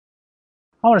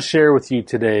I want to share with you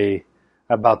today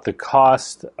about the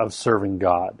cost of serving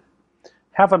God.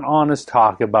 Have an honest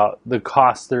talk about the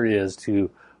cost there is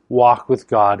to walk with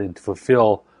God and to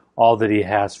fulfill all that He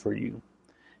has for you.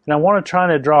 And I want to try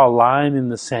to draw a line in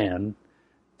the sand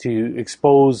to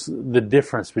expose the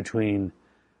difference between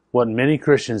what many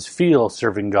Christians feel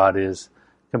serving God is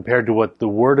compared to what the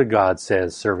Word of God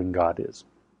says serving God is.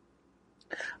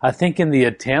 I think in the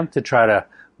attempt to try to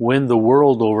win the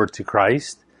world over to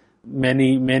Christ,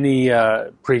 many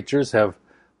preachers have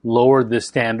lowered the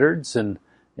standards and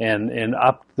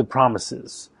upped the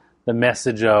promises. The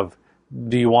message of,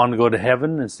 do you want to go to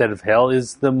heaven instead of hell,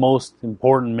 is the most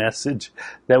important message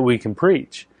that we can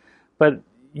preach. But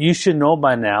you should know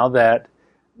by now that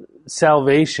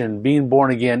salvation, being born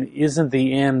again, isn't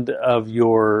the end of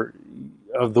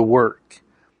the work.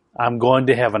 I'm going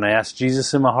to heaven. I asked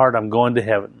Jesus in my heart, I'm going to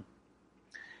heaven.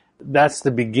 That's the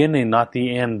beginning, not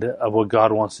the end of what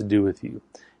God wants to do with you.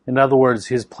 In other words,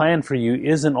 His plan for you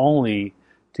isn't only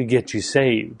to get you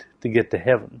saved, to get to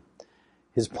heaven.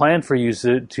 His plan for you is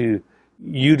to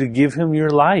give Him your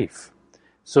life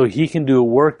so He can do a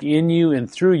work in you and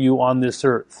through you on this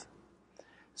earth.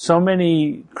 So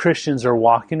many Christians are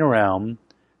walking around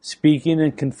speaking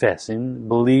and confessing,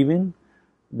 believing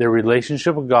their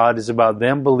relationship with God is about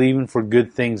them believing for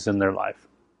good things in their life.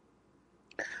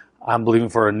 I'm believing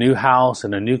for a new house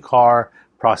and a new car,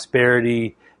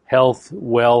 prosperity, health,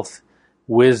 wealth,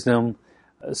 wisdom,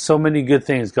 so many good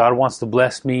things. God wants to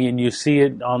bless me, and you see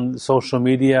it on social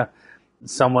media,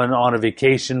 someone on a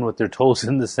vacation with their toes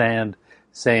in the sand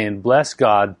saying, bless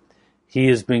God, He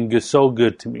has been so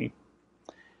good to me.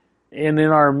 And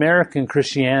in our American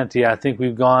Christianity, I think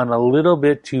we've gone a little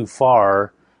bit too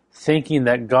far thinking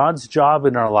that God's job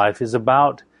in our life is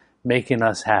about making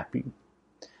us happy,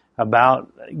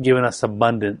 about giving us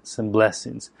abundance and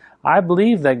blessings. I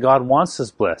believe that God wants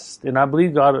us blessed, and I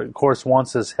believe God, of course,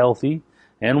 wants us healthy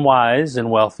and wise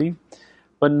and wealthy,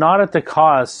 but not at the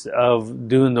cost of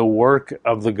doing the work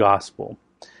of the gospel.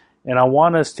 And I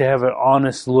want us to have an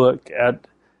honest look at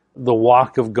the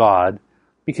walk of God,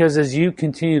 because as you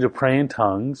continue to pray in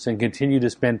tongues and continue to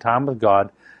spend time with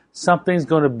God, something's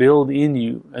going to build in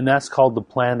you, and that's called the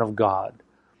plan of God.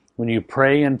 When you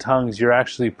pray in tongues, you're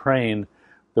actually praying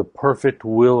the perfect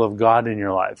will of God in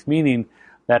your life, meaning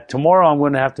that tomorrow I'm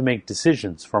going to have to make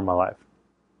decisions for my life,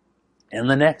 and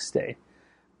the next day.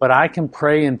 But I can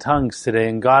pray in tongues today,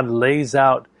 and God lays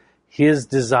out His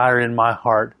desire in my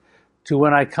heart to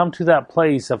when I come to that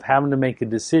place of having to make a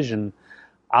decision,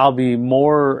 I'll be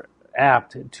more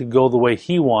apt to go the way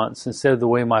He wants instead of the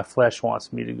way my flesh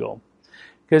wants me to go.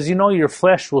 Because your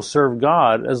flesh will serve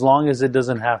God as long as it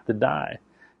doesn't have to die.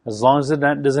 As long as it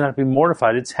doesn't have to be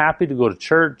mortified. It's happy to go to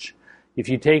church. If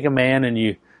you take a man and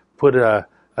you put a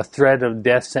threat of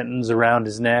death sentence around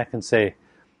his neck and say,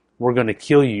 we're going to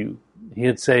kill you,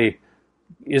 he'd say,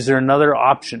 is there another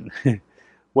option?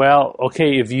 Well,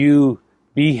 okay, if you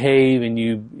behave and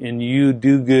you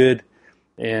do good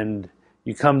and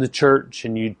you come to church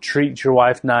and you treat your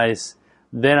wife nice,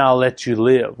 then I'll let you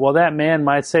live. Well, that man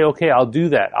might say, okay, I'll do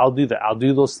that. I'll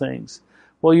do those things.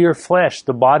 Well, your flesh,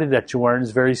 the body that you're wearing,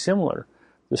 is very similar.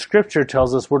 The scripture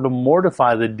tells us we're to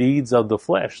mortify the deeds of the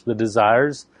flesh, the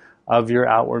desires of your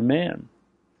outward man.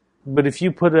 But if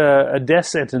you put a death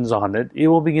sentence on it, it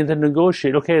will begin to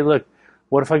negotiate. Okay, look,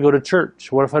 what if I go to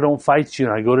church? What if I don't fight you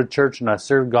and I go to church and I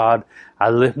serve God?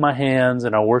 I lift my hands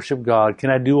and I worship God.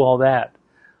 Can I do all that?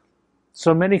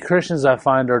 So many Christians, I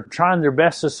find, are trying their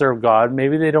best to serve God.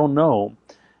 Maybe they don't know,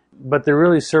 but they're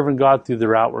really serving God through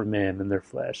their outward man and their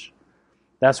flesh.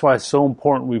 That's why it's so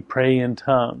important we pray in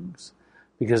tongues,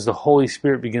 because the Holy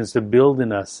Spirit begins to build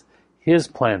in us His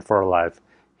plan for our life,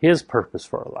 His purpose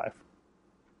for our life.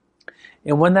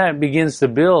 And when that begins to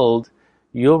build,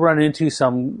 you'll run into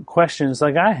some questions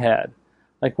like I had.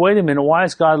 Like, wait a minute, why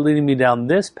is God leading me down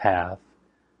this path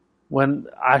when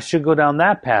I should go down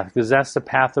that path? Because that's the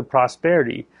path of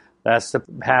prosperity. That's the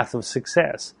path of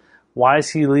success. Why is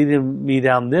He leading me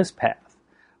down this path?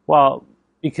 Well,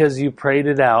 because you prayed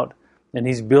it out, and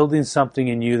He's building something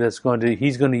in you He's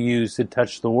going to use to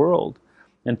touch the world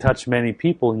and touch many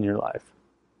people in your life.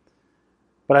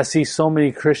 But I see so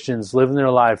many Christians living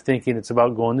their life thinking it's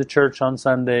about going to church on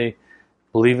Sunday,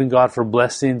 believing God for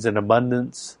blessings and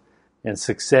abundance and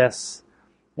success.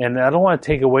 And I don't want to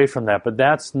take away from that, but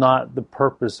that's not the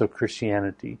purpose of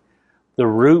Christianity. The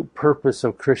root purpose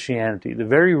of Christianity, the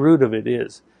very root of it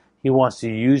is He wants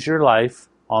to use your life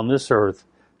on this earth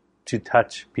to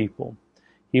touch people.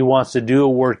 He wants to do a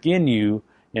work in you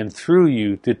and through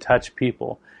you to touch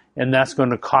people. And that's going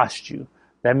to cost you.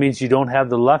 That means you don't have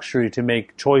the luxury to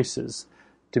make choices,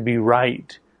 to be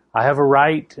right, I have a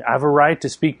right. I have a right to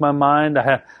speak my mind.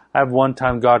 I have one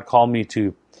time God called me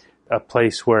to a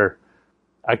place where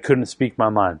I couldn't speak my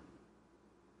mind.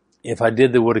 If I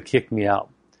did, they would have kicked me out.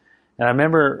 And I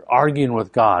remember arguing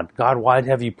with God. God, why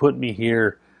have you put me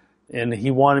here? And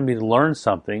He wanted me to learn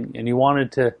something, and He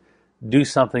wanted to do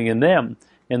something in them.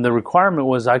 And the requirement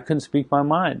was I couldn't speak my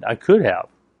mind. I could have.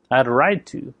 I had a right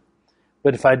to.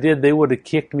 But if I did, they would have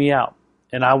kicked me out.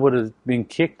 And I would have been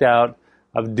kicked out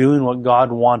of doing what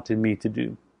God wanted me to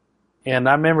do. And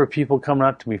I remember people coming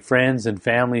up to me, friends and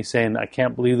family, saying, I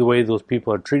can't believe the way those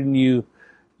people are treating you.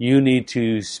 You need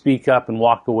to speak up and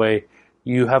walk away.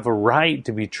 You have a right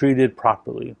to be treated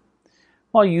properly.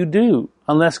 Well, you do,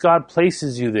 unless God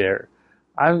places you there.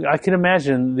 I can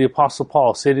imagine the Apostle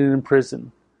Paul sitting in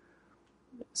prison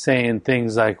saying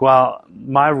things like, well,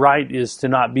 my right is to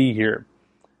not be here.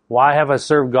 Why have I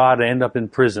served God and end up in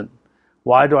prison?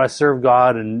 Why do I serve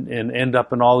God and end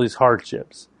up in all these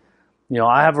hardships?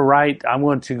 I have a right. I'm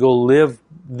going to go live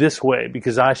this way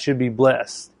because I should be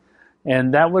blessed.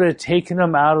 And that would have taken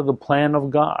him out of the plan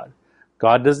of God.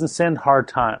 God doesn't send hard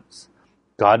times.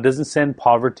 God doesn't send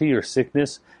poverty or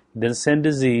sickness. He doesn't send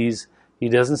disease. He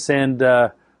doesn't send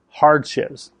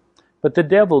hardships. But the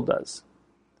devil does.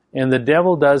 And the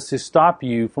devil does to stop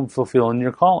you from fulfilling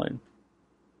your calling.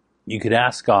 You could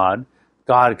ask God,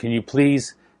 God, can you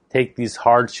please take these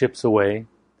hardships away?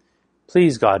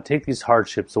 Please, God, take these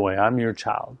hardships away. I'm your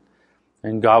child.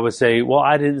 And God would say, well,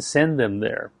 I didn't send them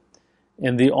there.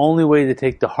 And the only way to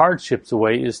take the hardships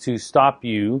away is to stop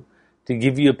you, to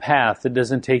give you a path that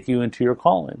doesn't take you into your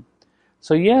calling.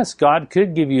 So yes, God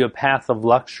could give you a path of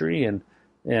luxury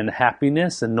and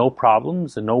happiness and no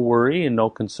problems and no worry and no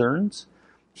concerns.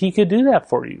 He could do that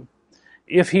for you.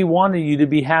 If He wanted you to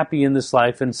be happy in this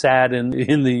life and sad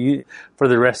for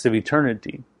the rest of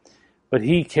eternity. But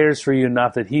He cares for you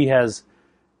enough that He has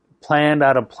planned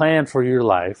out a plan for your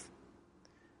life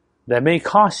that may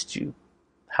cost you.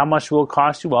 How much will it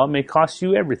cost you? Well, it may cost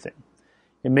you everything.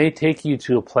 It may take you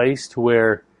to a place to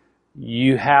where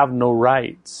you have no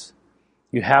rights.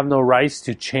 You have no rights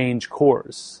to change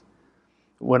course.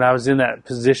 When I was in that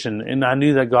position, and I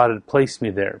knew that God had placed me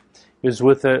there, it was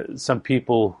with some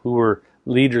people who were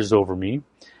leaders over me.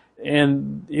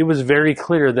 And it was very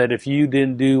clear that if you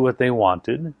didn't do what they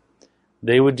wanted,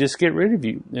 they would just get rid of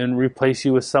you and replace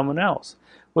you with someone else.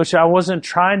 Which I wasn't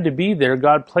trying to be there.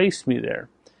 God placed me there.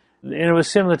 And it was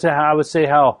similar to how I would say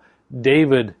how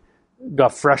David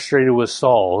got frustrated with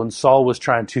Saul, and Saul was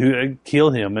trying to kill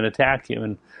him and attack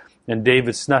him. And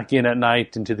David snuck in at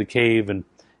night into the cave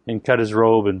and cut his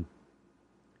robe and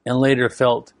later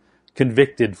felt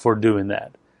convicted for doing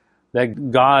that.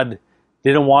 That God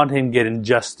didn't want him getting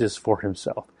justice for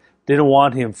himself. Didn't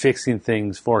want him fixing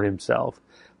things for himself.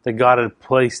 That God had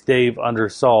placed David under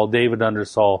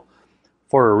Saul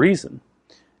for a reason.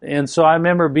 And so I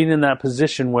remember being in that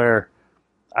position where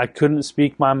I couldn't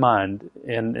speak my mind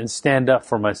and stand up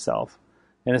for myself.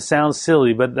 And it sounds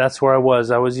silly, but that's where I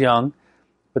was. I was young,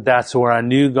 but that's where I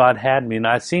knew God had me. And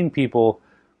I'd seen people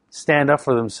stand up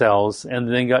for themselves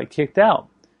and then got kicked out.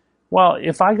 Well,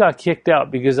 if I got kicked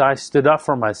out because I stood up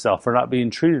for myself for not being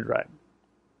treated right,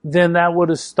 then that would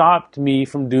have stopped me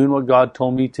from doing what God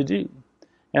told me to do.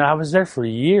 And I was there for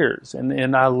years,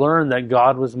 and I learned that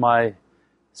God was my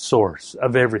source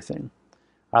of everything.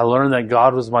 I learned that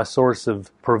God was my source of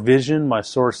provision, my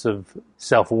source of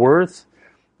self-worth.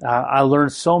 I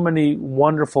learned so many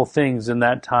wonderful things in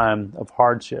that time of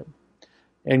hardship.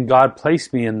 And God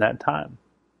placed me in that time.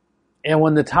 And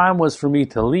when the time was for me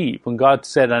to leave, when God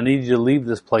said, I need you to leave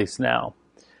this place now,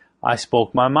 I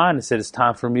spoke my mind and said, it's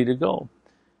time for me to go.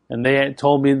 And they had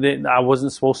told me that I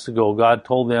wasn't supposed to go. God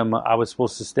told them I was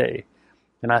supposed to stay.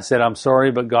 And I said, I'm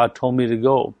sorry, but God told me to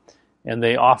go. And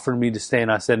they offered me to stay,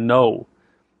 and I said no.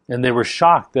 And they were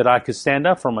shocked that I could stand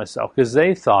up for myself, because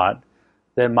they thought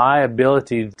that my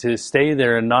ability to stay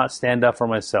there and not stand up for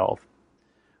myself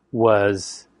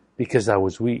was because I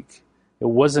was weak. It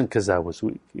wasn't because I was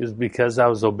weak. It was because I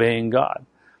was obeying God.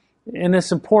 And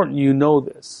it's important you know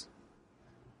this,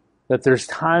 that there's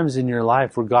times in your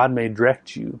life where God may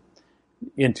direct you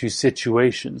into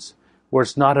situations where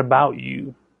it's not about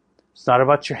you. It's not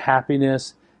about your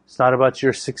happiness. It's not about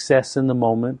your success in the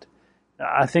moment.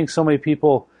 I think so many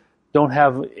people don't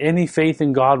have any faith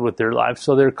in God with their life,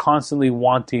 so they're constantly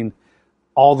wanting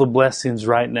all the blessings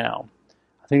right now.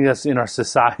 I think that's in our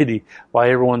society why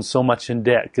everyone's so much in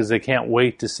debt, because they can't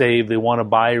wait to save. They want to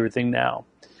buy everything now.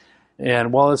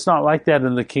 And well, it's not like that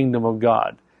in the kingdom of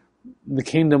God. The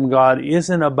kingdom of God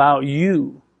isn't about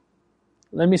you.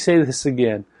 Let me say this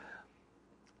again.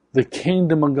 The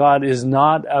kingdom of God is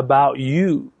not about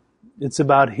you. It's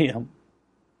about Him.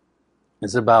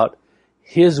 It's about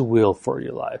His will for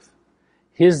your life,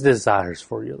 His desires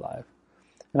for your life.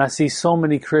 And I see so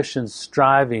many Christians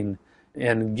striving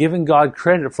and giving God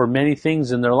credit for many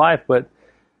things in their life, but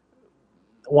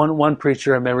one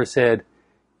preacher I remember said,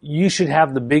 you should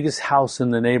have the biggest house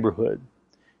in the neighborhood.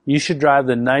 You should drive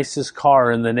the nicest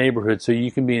car in the neighborhood so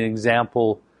you can be an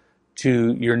example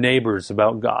to your neighbors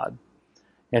about God.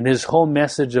 And his whole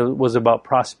message was about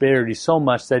prosperity so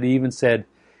much that he even said,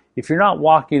 if you're not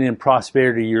walking in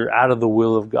prosperity, you're out of the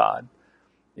will of God.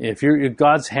 If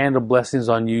God's hand of blessings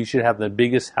on you, you should have the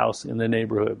biggest house in the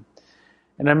neighborhood.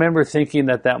 And I remember thinking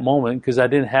at that moment, because I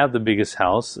didn't have the biggest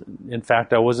house. In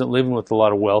fact, I wasn't living with a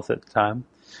lot of wealth at the time.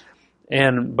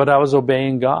 But I was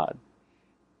obeying God.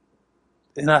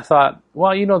 And I thought,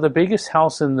 well, the biggest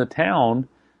house in the town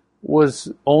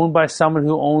was owned by someone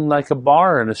who owned like a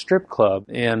bar and a strip club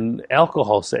and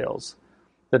alcohol sales.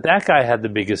 That guy had the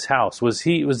biggest house. Was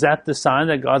that the sign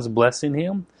that God's blessing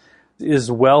him?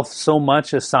 Is wealth so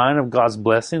much a sign of God's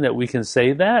blessing that we can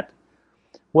say that?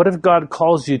 What if God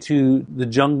calls you to the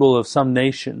jungle of some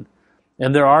nation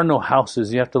and there are no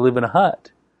houses, you have to live in a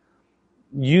hut?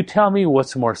 You tell me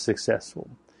what's more successful.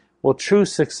 Well, true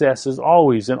success is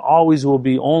always and always will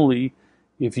be only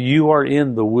if you are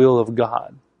in the will of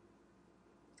God.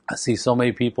 I see so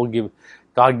many people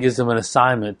God gives them an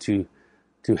assignment to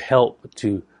help,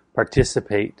 to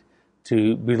participate,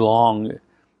 to belong,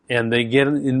 and they get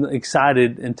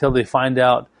excited until they find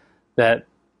out that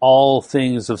all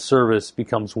things of service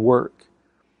becomes work.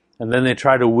 And then they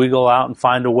try to wiggle out and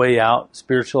find a way out,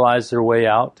 spiritualize their way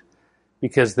out,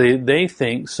 because they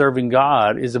think serving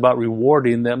God is about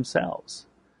rewarding themselves.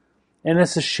 And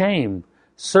it's a shame.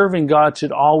 Serving God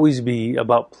should always be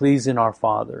about pleasing our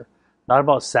Father, not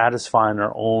about satisfying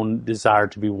our own desire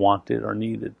to be wanted or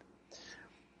needed.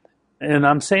 And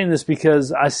I'm saying this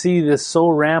because I see this so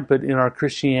rampant in our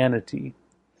Christianity.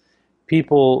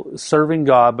 People serving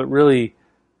God, but really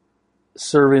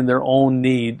serving their own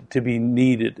need to be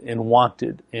needed and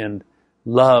wanted and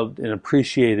loved and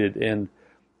appreciated and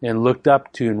looked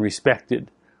up to and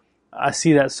respected. I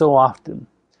see that so often.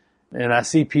 And I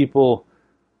see people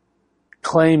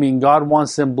claiming God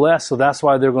wants them blessed, so that's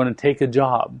why they're going to take a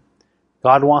job.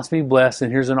 God wants me blessed,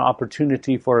 and here's an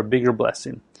opportunity for a bigger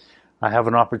blessing. I have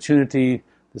an opportunity.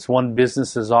 This one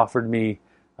business has offered me.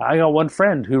 I got one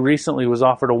friend who recently was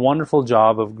offered a wonderful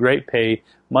job of great pay,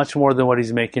 much more than what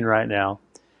he's making right now.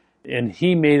 And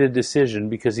he made a decision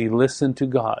because he listened to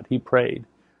God. He prayed.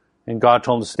 And God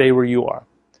told him to stay where you are.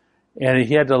 And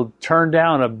he had to turn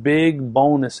down a big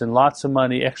bonus and lots of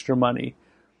money, extra money.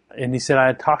 And he said,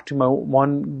 I talked to my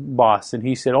one boss, and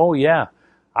he said, oh yeah,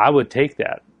 I would take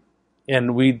that.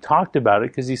 And we talked about it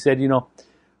because he said,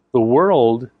 the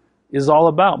world is all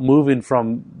about moving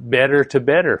from better to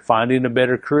better, finding a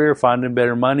better career, finding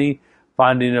better money,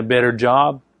 finding a better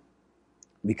job,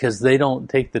 because they don't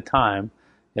take the time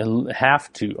and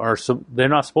have to, or they're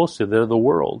not supposed to. They're the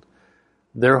world.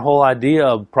 Their whole idea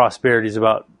of prosperity is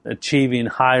about achieving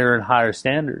higher and higher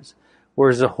standards,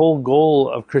 whereas the whole goal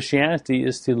of Christianity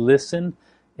is to listen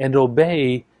and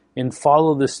obey and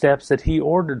follow the steps that He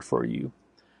ordered for you.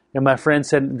 And my friend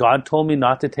said, God told me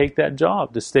not to take that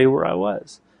job, to stay where I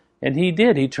was. And he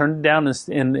did. He turned it down,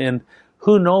 and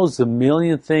who knows the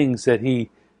million things that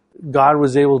God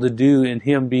was able to do in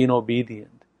him being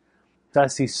obedient. I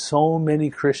see so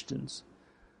many Christians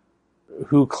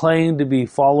who claim to be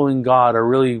following God are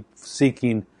really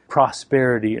seeking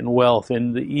prosperity and wealth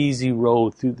and the easy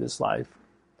road through this life.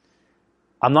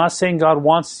 I'm not saying God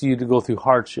wants you to go through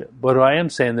hardship, but I am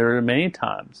saying there are many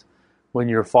times when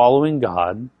you're following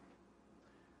God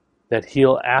that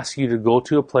He'll ask you to go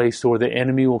to a place where the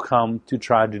enemy will come to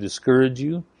try to discourage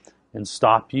you and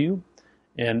stop you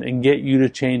and get you to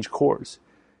change course.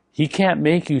 He can't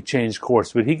make you change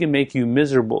course, but He can make you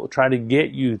miserable, try to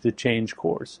get you to change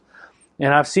course.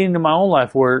 And I've seen in my own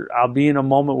life where I'll be in a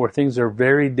moment where things are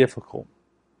very difficult,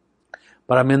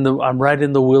 but I'm right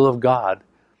in the will of God,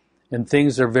 and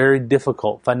things are very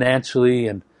difficult financially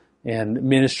and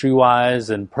ministry-wise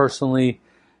and personally,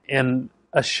 and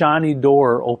a shiny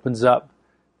door opens up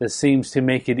that seems to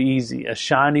make it easy. A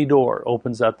shiny door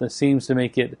opens up that seems to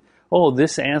make it,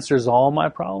 this answers all my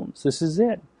problems. This is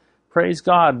it. Praise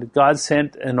God. God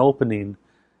sent an opening.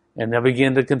 And I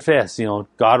begin to confess,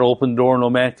 God opened the door no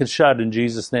man can shut in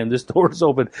Jesus' name. This door is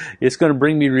open. It's going to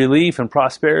bring me relief and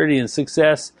prosperity and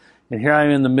success. And here I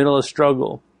am in the middle of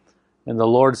struggle. And the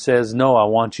Lord says, no, I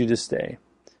want you to stay.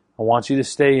 I want you to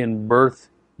stay and birth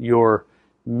your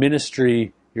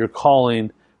ministry, your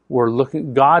calling.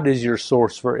 God is your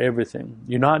source for everything.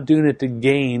 You're not doing it to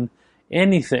gain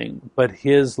anything but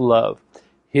His love,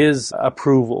 His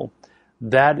approval.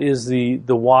 That is the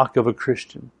walk of a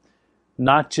Christian.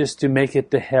 Not just to make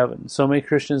it to heaven. So many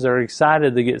Christians are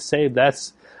excited to get saved.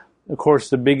 That's, of course,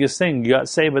 the biggest thing. You got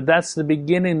saved, but that's the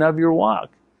beginning of your walk.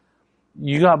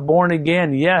 You got born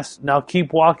again, yes. Now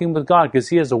keep walking with God, because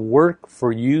He has a work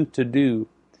for you to do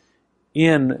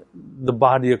in the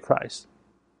body of Christ.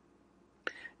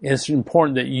 It's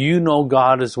important that you know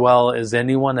God as well as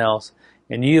anyone else,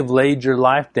 and you have laid your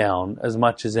life down as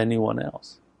much as anyone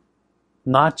else.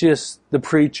 Not just the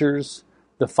preachers,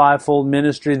 the fivefold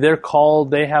ministry. They're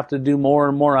called, they have to do more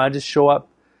and more. I just show up.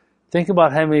 Think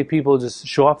about how many people just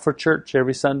show up for church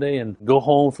every Sunday and go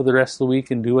home for the rest of the week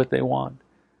and do what they want.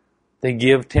 They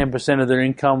give 10% of their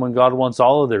income when God wants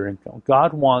all of their income.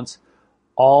 God wants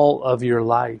all of your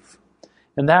life.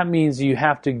 And that means you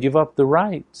have to give up the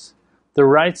rights. The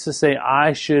rights to say,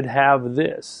 I should have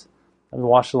this. I've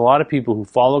watched a lot of people who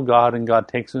follow God, and God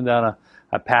takes them down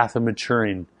a path of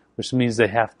maturing, which means they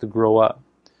have to grow up.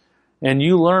 And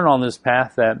you learn on this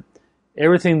path that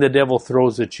everything the devil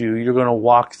throws at you, you're going to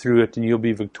walk through it and you'll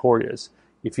be victorious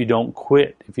if you don't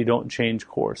quit, if you don't change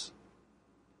course.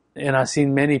 And I've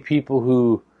seen many people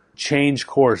who change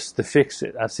course to fix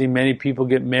it. I've seen many people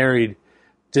get married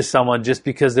to someone just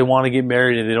because they want to get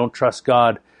married and they don't trust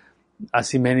God. I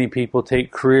see many people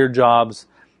take career jobs.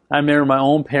 I remember my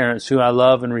own parents, who I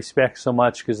love and respect so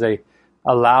much, because they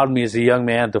allowed me as a young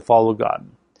man to follow God.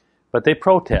 But they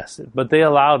protested, but they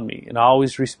allowed me, and I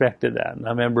always respected that. And I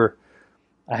remember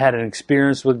I had an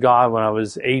experience with God when I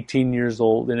was 18 years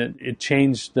old, and it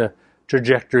changed the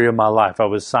trajectory of my life. I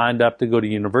was signed up to go to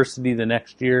university the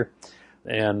next year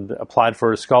and applied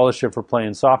for a scholarship for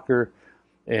playing soccer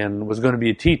and was going to be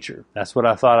a teacher. That's what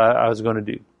I thought I was going to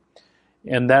do.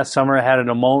 And that summer I had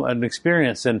an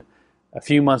experience, and a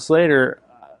few months later,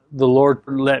 the Lord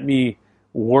let me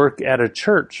work at a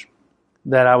church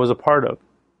that I was a part of.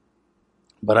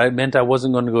 But it meant I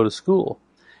wasn't going to go to school.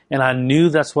 And I knew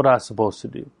that's what I was supposed to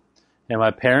do. And my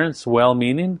parents,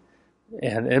 well-meaning,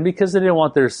 and because they didn't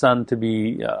want their son to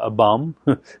be a bum,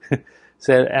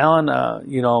 said, Alan,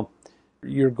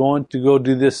 you're going to go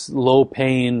do this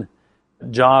low-paying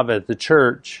job at the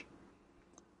church.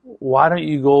 Why don't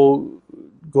you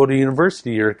go to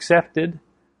university? You're accepted.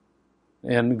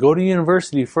 And go to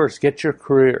university first. Get your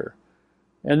career.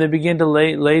 And they begin to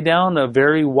lay down a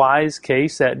very wise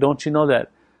case that, don't you know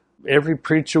that every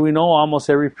preacher we know,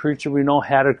 almost every preacher we know,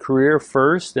 had a career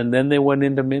first and then they went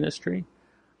into ministry?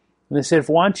 And they said,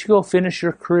 why don't you go finish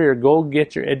your career, go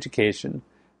get your education,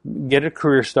 get a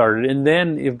career started, and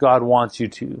then if God wants you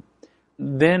to,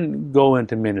 then go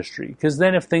into ministry. Because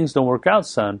then if things don't work out,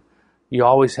 son, you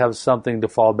always have something to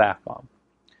fall back on.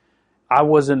 I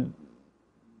wasn't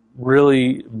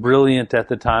really brilliant at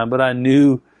the time, but I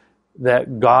knew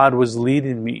that God was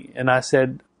leading me. And I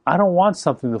said, I don't want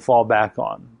something to fall back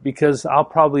on, because I'll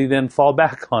probably then fall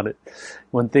back on it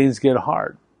when things get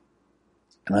hard.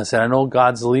 And I said, I know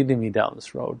God's leading me down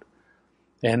this road.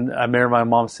 And I remember my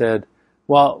mom said,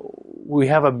 well, we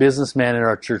have a businessman in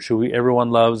our church who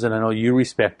everyone loves, and I know you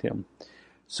respect him.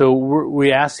 So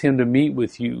we asked him to meet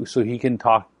with you so he can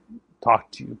talk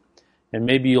to you. And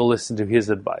maybe you'll listen to his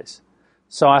advice.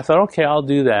 So I thought, okay, I'll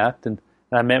do that. And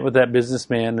I met with that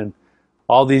businessman, and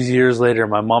all these years later,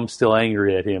 my mom's still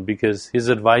angry at him because his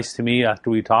advice to me after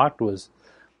we talked was,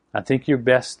 I think you're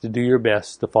best to do your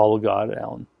best to follow God,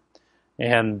 Alan.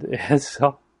 And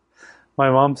so my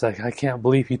mom's like, I can't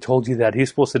believe he told you that. He's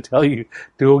supposed to tell you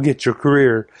to go get your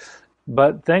career.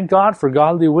 But thank God for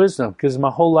godly wisdom, because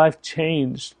my whole life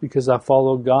changed because I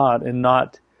followed God and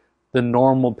not the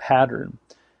normal pattern.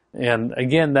 And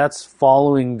again, that's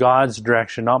following God's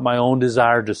direction, not my own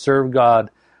desire to serve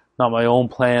God, not my own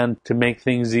plan to make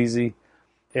things easy.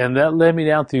 And that led me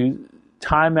down through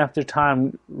time after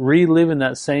time, reliving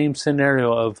that same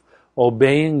scenario of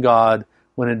obeying God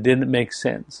when it didn't make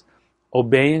sense.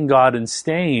 Obeying God and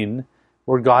staying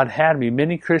where God had me.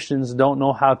 Many Christians don't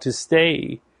know how to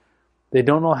stay. They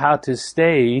don't know how to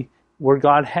stay where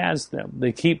God has them.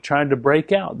 They keep trying to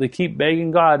break out. They keep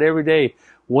begging God every day,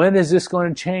 when is this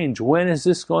going to change? When is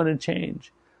this going to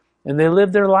change? And they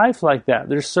live their life like that,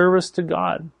 their service to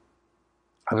God.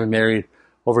 I've been married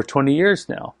over 20 years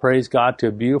now. Praise God, to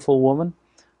a beautiful woman,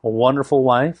 a wonderful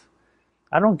wife.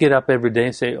 I don't get up every day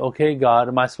and say, okay, God,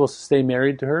 am I supposed to stay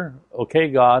married to her? Okay,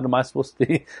 God, am I supposed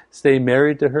to stay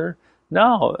married to her?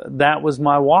 No, that was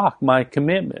my walk, my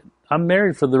commitment. I'm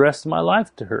married for the rest of my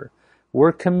life to her.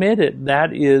 We're committed.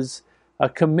 That is a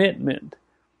commitment.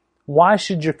 Why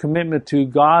should your commitment to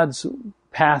God's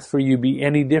path for you be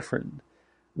any different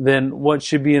than what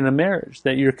should be in a marriage?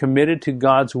 That you're committed to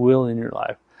God's will in your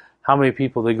life. How many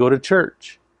people, they go to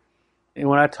church And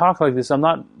when I talk like this, I'm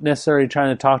not necessarily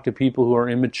trying to talk to people who are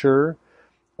immature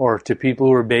or to people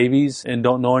who are babies and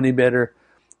don't know any better,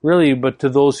 really, but to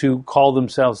those who call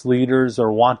themselves leaders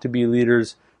or want to be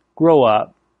leaders. Grow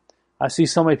up. I see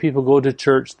so many people go to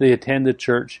church, they attend the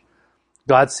church.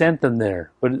 God sent them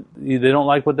there, but they don't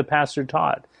like what the pastor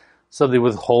taught. So they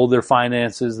withhold their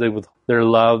finances, they withhold their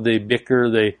love, they bicker,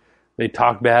 they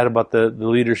talk bad about the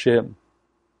leadership,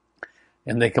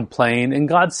 and they complain. And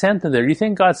God sent them there. You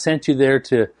think God sent you there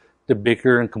to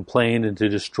bicker and complain and to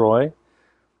destroy?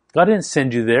 God didn't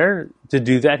send you there to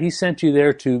do that. He sent you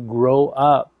there to grow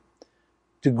up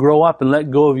and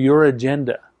let go of your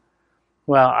agenda.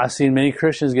 Well, I've seen many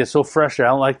Christians get so frustrated.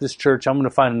 I don't like this church. I'm going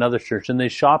to find another church. And they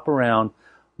shop around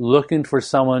looking for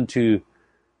someone to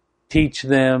teach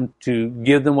them, to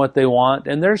give them what they want.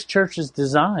 And there's churches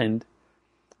designed,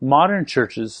 modern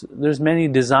churches, there's many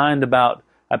designed about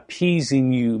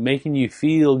appeasing you, making you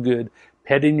feel good,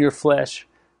 petting your flesh,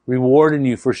 rewarding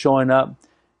you for showing up,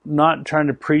 not trying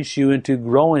to preach you into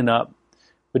growing up,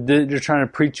 but they're trying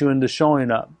to preach you into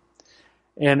showing up.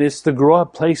 And it's the grow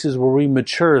up places where we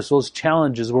mature. It's those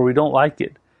challenges where we don't like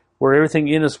it, where everything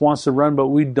in us wants to run, but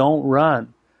we don't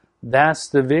run. That's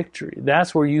the victory.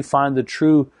 That's where you find the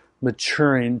true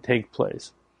maturing take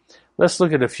place. Let's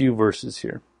look at a few verses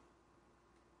here.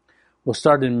 We'll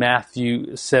start in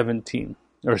Matthew 16.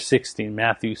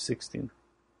 Matthew 16.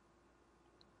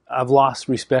 I've lost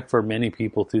respect for many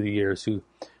people through the years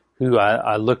who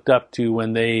I looked up to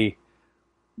when they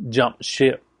jumped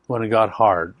ship when it got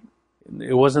hard.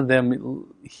 It wasn't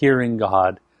them hearing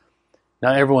God.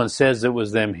 Now everyone says it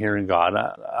was them hearing God.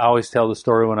 I always tell the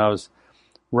story when I was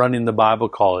running the Bible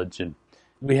college, and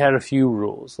we had a few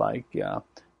rules like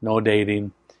no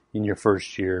dating in your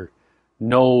first year,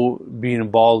 no being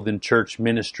involved in church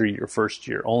ministry your first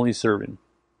year, only serving.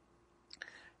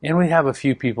 And we'd have a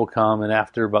few people come, and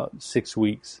after about 6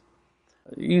 weeks,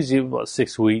 usually about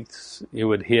 6 weeks, it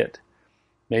would hit,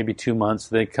 maybe 2 months,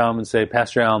 they'd come and say,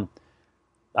 Pastor Allen,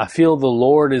 I feel the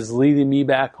Lord is leading me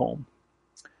back home.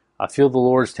 I feel the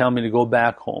Lord is telling me to go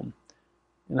back home.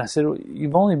 And I said, well,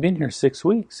 you've only been here 6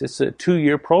 weeks. It's a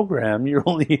 2-year program. You're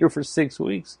only here for 6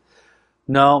 weeks.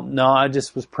 No, I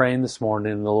just was praying this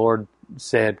morning and the Lord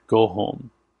said, go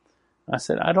home. I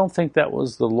said, I don't think that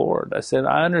was the Lord. I said,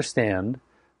 I understand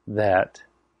that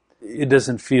it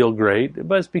doesn't feel great,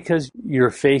 but it's because you're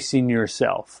facing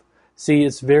yourself. See,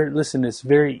 it's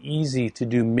very easy to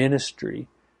do ministry,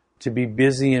 to be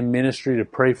busy in ministry, to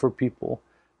pray for people,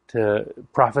 to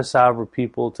prophesy over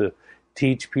people, to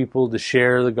teach people, to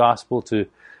share the gospel, to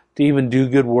even do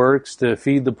good works, to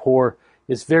feed the poor.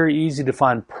 It's very easy to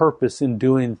find purpose in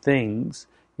doing things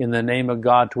in the name of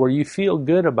God to where you feel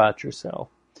good about yourself.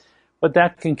 But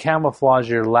that can camouflage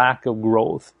your lack of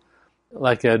growth,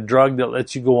 like a drug that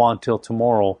lets you go on till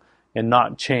tomorrow and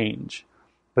not change.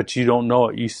 But you don't know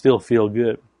it. You still feel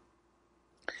good.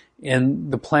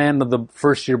 And the plan of the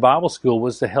first year Bible school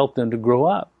was to help them to grow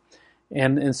up.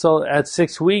 And so at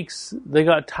 6 weeks, they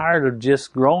got tired of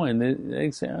just growing. They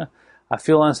say, I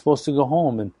feel I'm supposed to go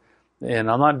home.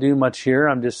 And I'm not doing much here.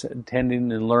 I'm just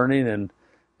attending and learning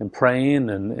and praying.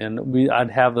 And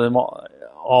I'd have them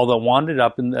all that wanted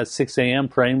up at 6 a.m.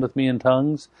 praying with me in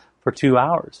tongues for 2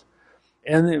 hours.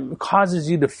 And it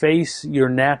causes you to face your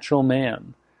natural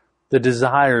man, the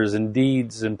desires and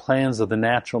deeds and plans of the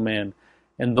natural man.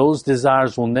 And those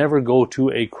desires will never go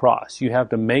to a cross. You have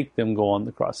to make them go on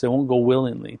the cross. They won't go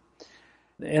willingly.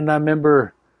 And I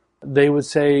remember they would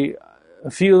say, a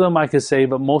few of them I could say,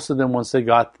 but most of them, once they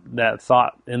got that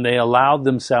thought and they allowed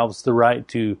themselves the right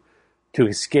to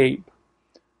escape.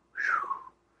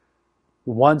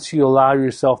 Once you allow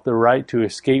yourself the right to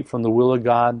escape from the will of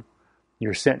God,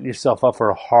 you're setting yourself up for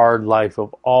a hard life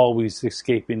of always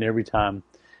escaping every time.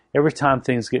 Every time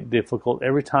things get difficult,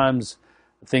 every time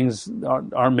things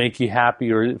aren't make you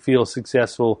happy or feel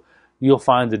successful, you'll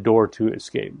find the door to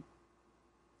escape.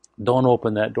 Don't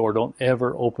open that door. Don't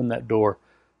ever open that door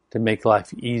to make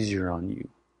life easier on you.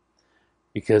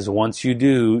 Because once you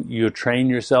do, you train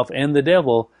yourself and the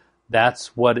devil.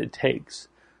 That's what it takes.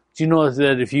 Do you know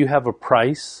that if you have a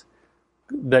price,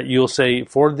 that you'll say,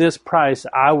 for this price,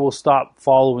 I will stop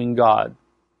following God.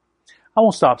 I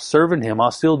won't stop serving Him.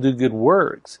 I'll still do good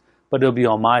works, but it'll be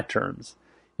on my terms.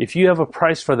 If you have a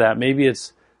price for that, maybe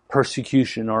it's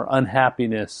persecution or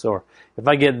unhappiness, or if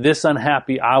I get this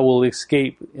unhappy, I will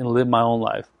escape and live my own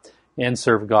life and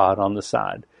serve God on the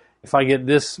side. If I get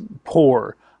this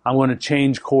poor, I'm going to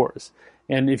change course.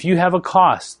 And if you have a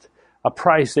cost, a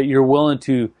price that you're willing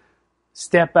to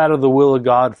step out of the will of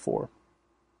God for,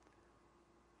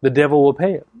 the devil will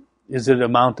pay it. Is it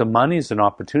amount of money? Is it an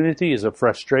opportunity? Is it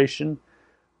frustration?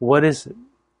 What is it?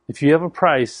 If you have a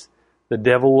price, the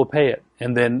devil will pay it.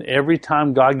 And then every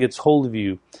time God gets hold of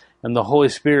you and the Holy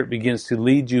Spirit begins to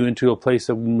lead you into a place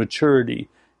of maturity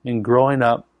and growing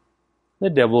up, the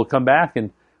devil will come back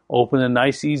and open a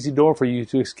nice, easy door for you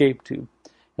to escape to.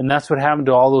 And that's what happened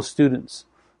to all those students.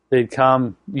 They'd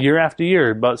come year after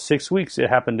year, about 6 weeks. It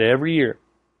happened every year.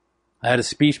 I had a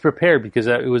speech prepared because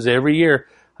it was every year.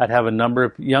 I'd have a number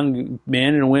of young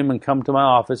men and women come to my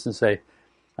office and say,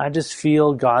 I just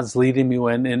feel God's leading me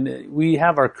in. And we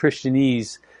have our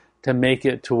Christianese to make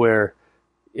it to where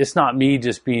it's not me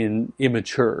just being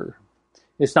immature.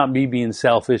 It's not me being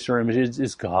selfish or immature.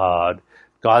 It's God.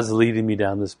 God's leading me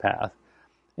down this path.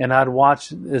 And I'd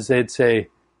watch as they'd say,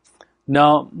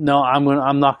 no,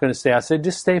 I'm not going to stay. I said,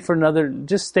 just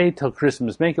stay till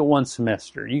Christmas. Make it one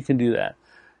semester. You can do that.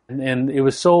 And it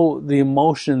was so, the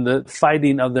emotion, the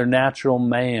fighting of their natural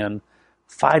man,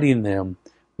 fighting them,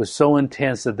 was so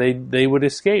intense that they would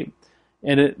escape.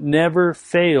 And it never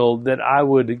failed that I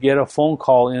would get a phone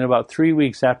call in about 3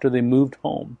 weeks after they moved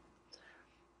home.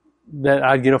 That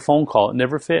I'd get a phone call. It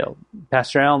never failed.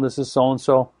 Pastor Allen, this is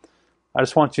so-and-so. I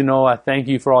just want you to know I thank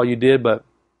you for all you did, but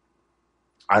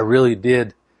I really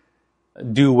did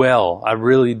do well. I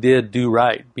really did do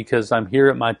right because I'm here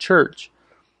at my church.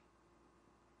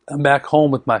 I'm back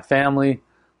home with my family,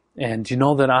 and you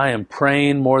know that I am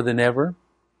praying more than ever.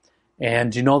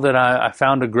 And you know that I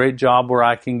found a great job where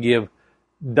I can give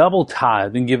double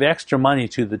tithe and give extra money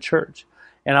to the church.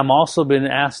 And I'm also been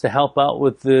asked to help out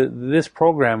with this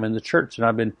program in the church, and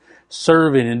I've been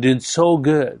serving and doing so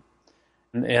good.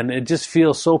 And it just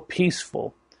feels so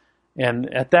peaceful.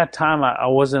 And at that time, I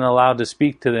wasn't allowed to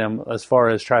speak to them as far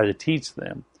as try to teach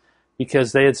them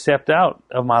because they had stepped out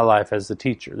of my life as a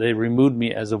teacher. They removed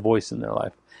me as a voice in their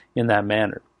life in that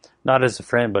manner, not as a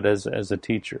friend, but as a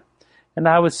teacher. And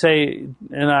I would say,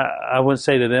 and I wouldn't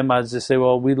say to them, I'd just say,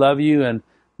 well, we love you and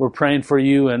we're praying for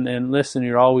you and listen,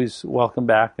 you're always welcome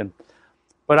back.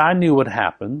 But I knew what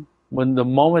happened when the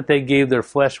moment they gave their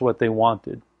flesh what it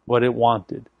wanted,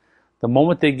 the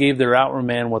moment they gave their outward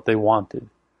man what they wanted,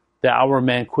 the outward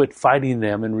man quit fighting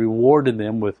them and rewarded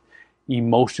them with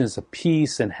emotions of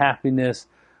peace and happiness,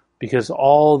 because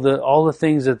all the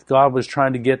things that God was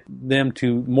trying to get them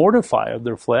to mortify of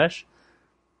their flesh,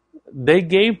 they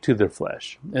gave to their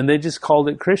flesh, and they just called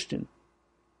it Christian.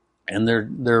 And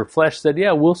their flesh said,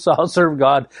 yeah, I'll serve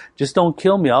God. Just don't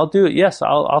kill me. I'll do it. Yes,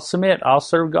 I'll submit. I'll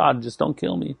serve God. Just don't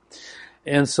kill me.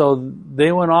 And so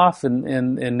they went off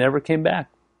and never came back.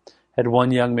 Had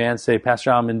one young man say,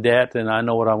 Pastor, I'm in debt, and I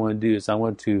know what I want to do is I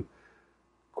want to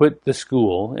quit the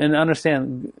school. And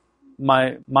understand,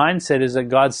 my mindset is that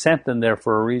God sent them there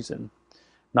for a reason.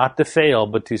 Not to fail,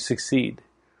 but to succeed.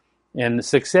 And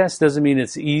success doesn't mean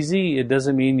it's easy. It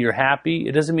doesn't mean you're happy.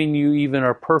 It doesn't mean you even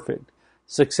are perfect.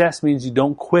 Success means you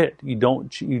don't quit. You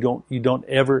don't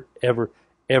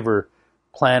ever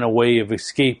plan a way of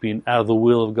escaping out of the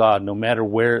will of God, no matter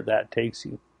where that takes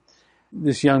you.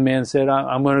 This young man said,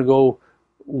 I'm going to go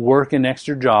work an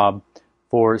extra job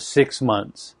for 6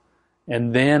 months,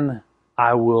 and then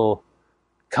I will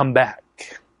come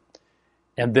back.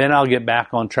 And then I'll get back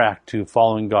on track to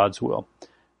following God's will.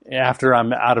 After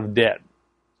I'm out of debt.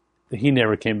 He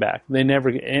never came back. They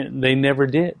never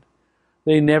did.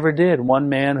 They never did. One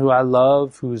man who I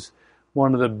love, who's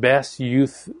one of the best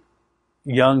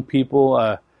young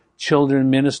people, children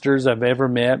ministers I've ever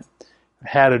met,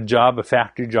 had a job, a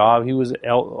factory job. He was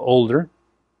older.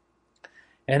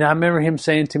 And I remember him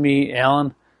saying to me,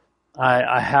 Alan,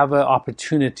 I have an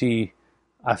opportunity.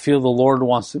 I feel the Lord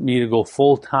wants me to go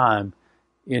full time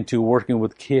into working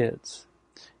with kids.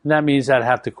 And that means I'd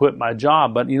have to quit my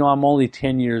job. But, I'm only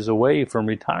 10 years away from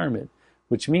retirement,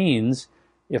 which means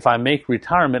if I make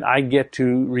retirement, I get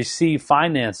to receive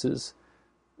finances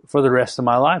for the rest of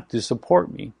my life to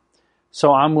support me.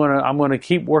 So I'm going to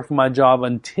keep working my job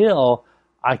until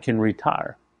I can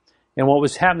retire. And what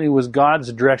was happening was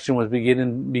God's direction was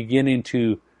beginning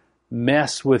to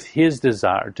mess with his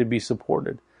desire to be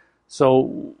supported.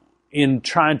 So in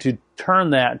trying to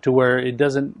turn that to where it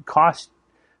doesn't cost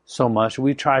so much,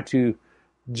 we try to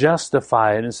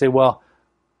justify it and say, well,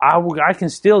 I can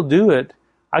still do it.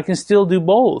 I can still do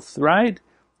both, right?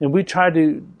 And we try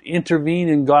to intervene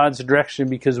in God's direction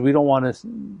because we don't want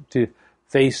to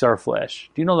face our flesh.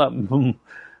 Do you know that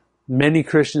many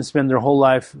Christians spend their whole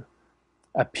life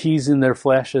appeasing their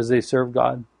flesh as they serve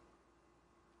God?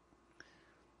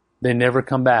 They never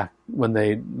come back when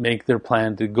they make their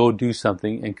plan to go do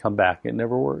something and come back. It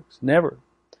never works. Never.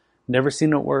 Never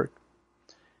seen it work.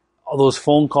 All those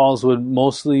phone calls would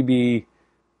mostly be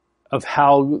of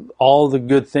how all the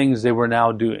good things they were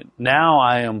now doing. Now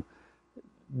I am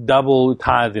double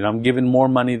tithing. I'm giving more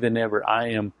money than ever. I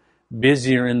am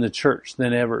busier in the church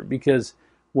than ever. Because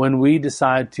when we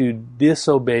decide to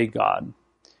disobey God,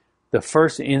 the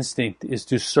first instinct is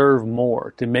to serve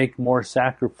more, to make more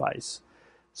sacrifice,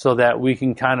 so that we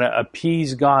can kind of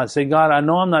appease God. Say, God, I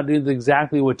know I'm not doing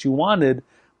exactly what you wanted,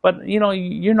 but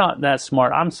you're not that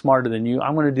smart. I'm smarter than you.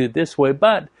 I'm going to do it this way.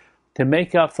 But to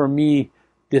make up for me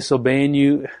disobeying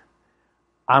you,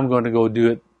 I'm going to go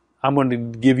do it. I'm going to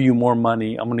give you more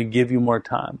money. I'm going to give you more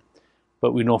time.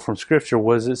 But we know from Scripture,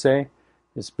 what does it say?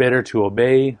 It's better to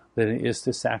obey than it is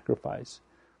to sacrifice.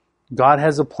 God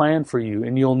has a plan for you,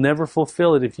 and you'll never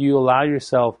fulfill it if you allow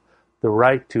yourself the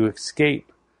right to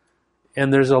escape.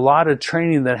 And there's a lot of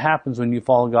training that happens when you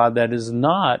follow God that is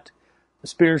not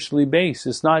spiritually based.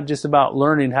 It's not just about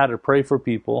learning how to pray for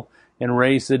people and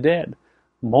raise the dead.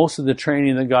 Most of the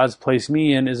training that God's placed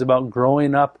me in is about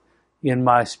growing up in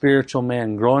my spiritual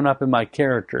man, growing up in my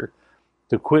character,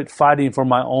 to quit fighting for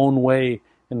my own way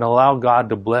and allow God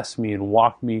to bless me and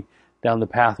walk me down the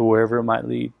path wherever it might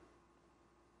lead.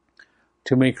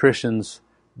 Too many Christians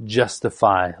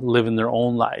justify living their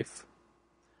own life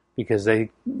because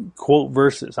they quote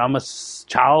verses. I'm a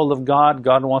child of God.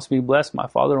 God wants me blessed. My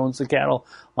Father owns the cattle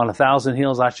on 1,000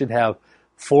 hills. I should have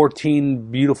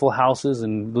 14 beautiful houses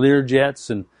and Lear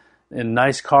jets and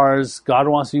nice cars. God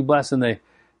wants me blessed, and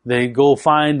they go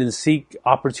find and seek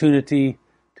opportunity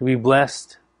to be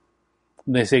blessed.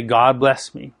 And they say, God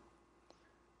bless me.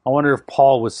 I wonder if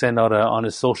Paul would send out on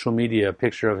his social media a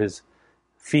picture of his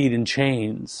feet in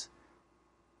chains,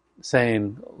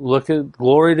 saying, look at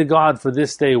glory to God for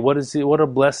this day. What a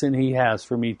blessing he has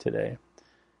for me today.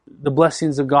 The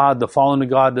blessings of God, the following of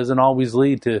God, doesn't always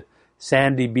lead to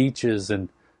sandy beaches and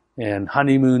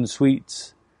honeymoon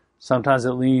suites. Sometimes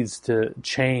it leads to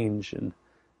change and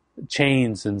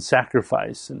chains and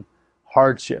sacrifice and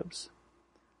hardships.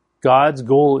 God's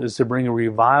goal is to bring a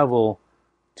revival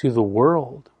to the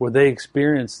world where they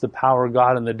experience the power of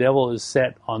God, and the devil is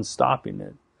set on stopping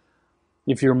it.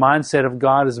 If your mindset of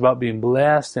God is about being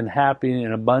blessed and happy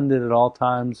and abundant at all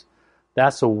times,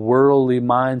 that's a worldly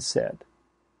mindset.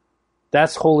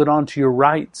 That's holding on to your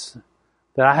rights.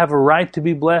 That I have a right to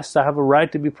be blessed. I have a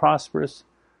right to be prosperous.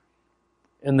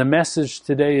 And the message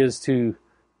today is to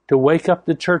wake up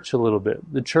the church a little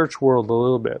bit, the church world a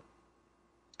little bit.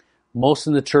 Most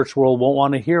in the church world won't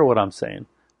want to hear what I'm saying.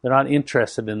 They're not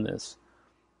interested in this.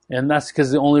 And that's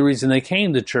because the only reason they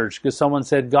came to church, because someone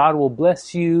said, God will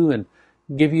bless you and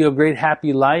give you a great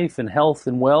happy life and health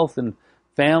and wealth and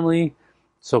family.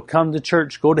 So come to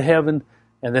church, go to heaven,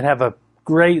 and then have a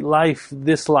great life,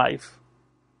 this life.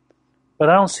 But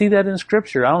I don't see that in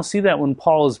Scripture. I don't see that when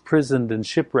Paul is prisoned and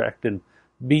shipwrecked and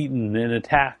beaten and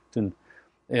attacked and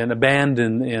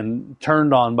abandoned and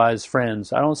turned on by his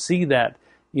friends. I don't see that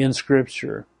in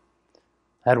Scripture.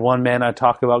 I had one man I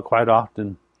talk about quite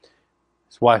often.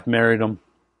 His wife married him,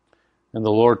 and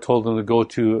the Lord told him to go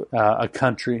to a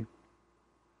country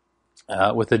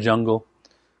with a jungle,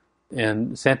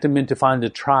 and sent him in to find a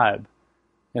tribe.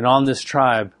 And on this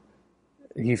tribe,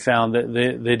 he found that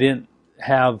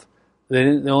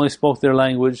they only spoke their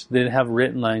language. They didn't have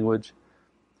written language.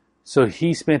 So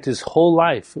he spent his whole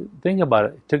life, think about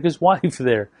it, took his wife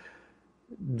there,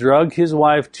 drug his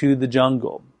wife to the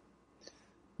jungle.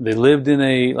 They lived in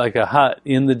a hut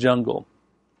in the jungle,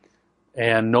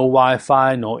 and no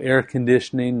Wi-Fi, no air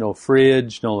conditioning, no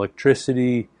fridge, no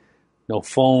electricity, no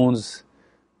phones,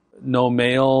 no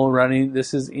mail running.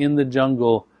 This is in the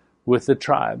jungle with the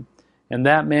tribe. And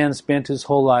that man spent his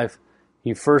whole life,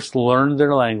 he first learned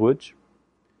their language,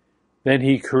 then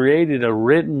he created a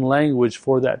written language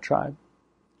for that tribe.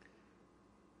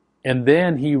 And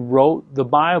then he wrote the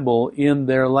Bible in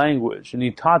their language, and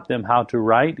he taught them how to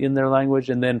write in their language,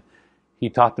 and then he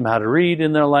taught them how to read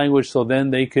in their language, so then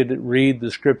they could read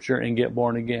the Scripture and get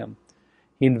born again.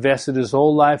 He invested his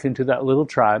whole life into that little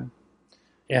tribe,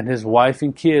 and his wife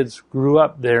and kids grew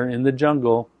up there in the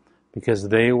jungle because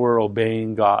they were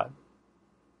obeying God.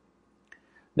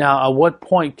 Now, at what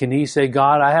point can he say,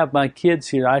 God, I have my kids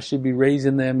here. I should be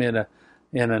raising them in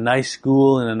a nice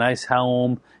school, in a nice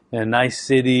home, in a nice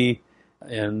city,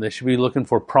 and they should be looking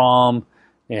for prom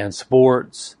and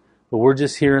sports, but we're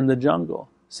just here in the jungle.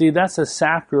 See, that's a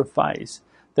sacrifice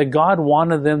that God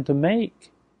wanted them to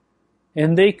make.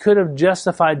 And they could have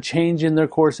justified changing their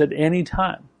course at any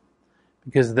time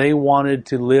because they wanted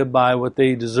to live by what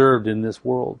they deserved in this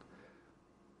world.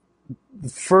 The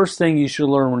first thing you should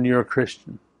learn when you're a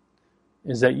Christian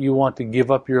is that you want to give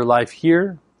up your life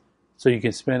here so you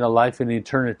can spend a life in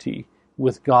eternity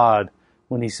with God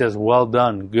when He says, well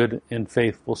done, good and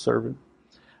faithful servant.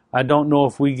 I don't know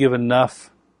if we give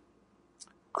enough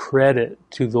credit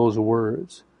to those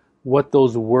words, what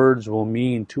those words will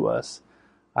mean to us.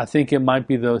 I think it might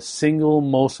be the single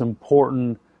most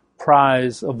important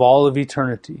prize of all of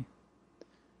eternity,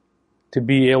 to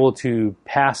be able to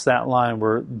pass that line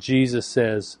where Jesus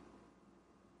says,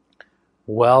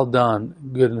 "Well done,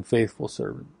 good and faithful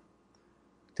servant."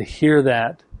 To hear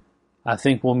that, I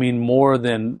think, will mean more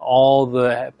than all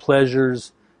the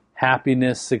pleasures,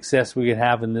 happiness, success we could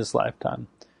have in this lifetime,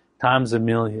 times a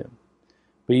million.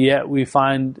 But yet we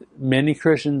find many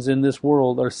Christians in this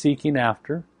world are seeking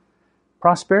after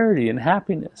prosperity and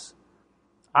happiness.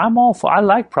 I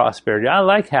like prosperity. I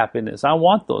like happiness. I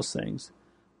want those things,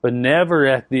 but never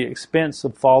at the expense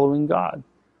of following God.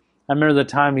 I remember the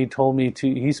time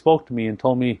he spoke to me and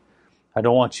told me, "I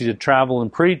don't want you to travel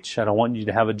and preach. I don't want you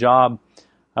to have a job.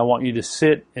 I want you to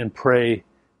sit and pray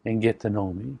and get to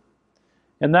know me."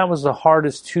 And that was the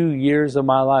hardest 2 years of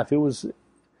my life. It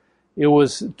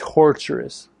was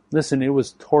torturous. Listen, it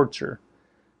was torture,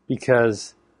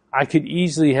 because I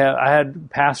had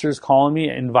pastors calling me,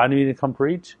 inviting me to come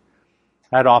preach.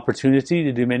 I had opportunity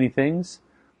to do many things,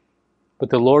 but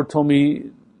the Lord told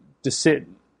me to sit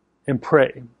and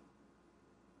pray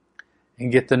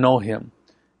and get to know Him.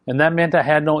 And that meant I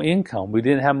had no income. We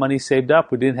didn't have money saved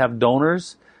up. We didn't have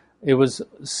donors. It was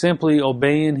simply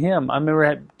obeying Him. I remember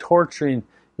it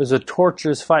was a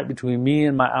torturous fight between me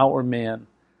and my outward man.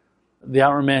 The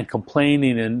outward man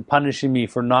complaining and punishing me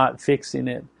for not fixing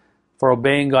it, for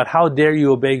obeying God. How dare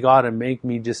you obey God and make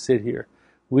me just sit here?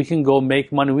 We can go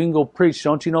make money. We can go preach.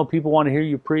 Don't you know people want to hear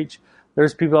you preach?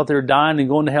 There's people out there dying and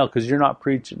going to hell because you're not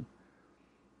preaching.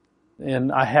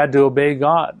 And I had to obey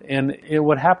God. And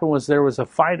what happened was there was a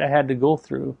fight I had to go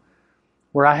through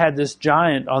where I had this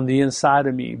giant on the inside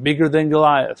of me, bigger than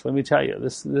Goliath. Let me tell you,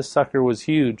 this sucker was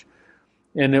huge.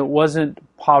 And it wasn't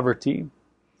poverty.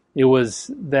 It was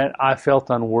that I felt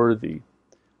unworthy.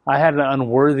 I had an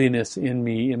unworthiness in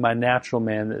me, in my natural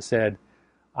man, that said,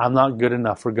 "I'm not good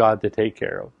enough for God to take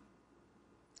care of.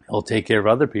 He'll take care of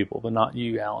other people, but not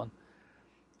you, Alan."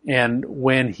 And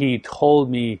when He told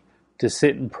me to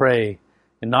sit and pray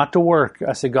and not to work,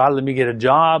 I said, "God, let me get a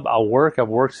job. I'll work. I've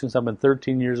worked since I've been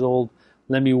 13 years old.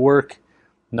 Let me work."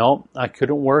 No, I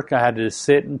couldn't work. I had to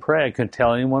sit and pray. I couldn't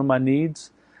tell anyone my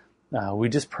needs. We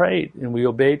just prayed and we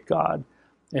obeyed God.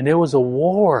 And it was a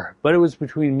war, but it was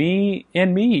between me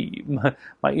and me,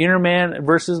 my inner man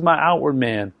versus my outward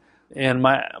man. And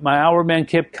my outward man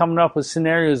kept coming up with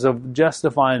scenarios of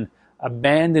justifying,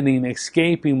 abandoning,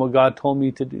 escaping what God told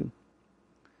me to do.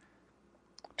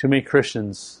 Too many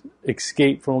Christians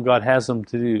escape from what God has them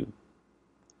to do.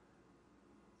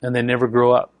 And they never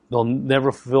grow up. They'll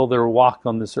never fulfill their walk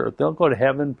on this earth. They'll go to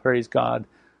heaven, praise God,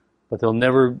 but they'll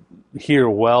never hear,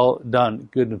 "Well done,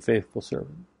 good and faithful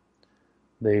servant."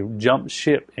 They jump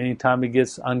ship anytime it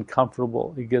gets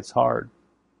uncomfortable, it gets hard.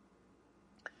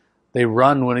 They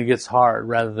run when it gets hard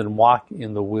rather than walk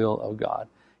in the will of God.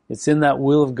 It's in that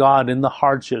will of God, in the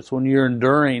hardships, when you're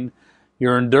enduring,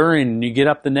 and you get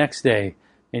up the next day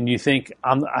and you think,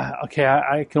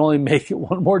 I can only make it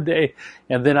one more day,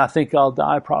 and then I think I'll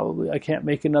die probably. I can't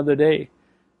make another day.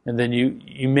 And then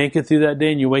you make it through that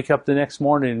day and you wake up the next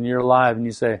morning and you're alive and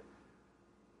you say,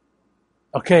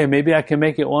 "Okay, maybe I can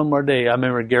make it one more day." I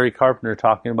remember Gary Carpenter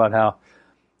talking about how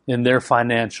in their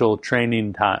financial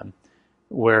training time,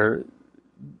 where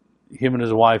him and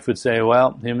his wife would say,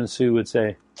 him and Sue would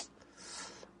say,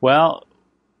 "Well,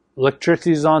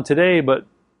 electricity's on today, but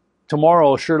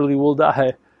tomorrow surely we'll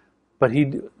die." But he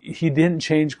didn't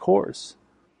change course.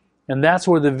 And that's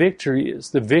where the victory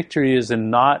is. The victory is in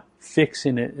not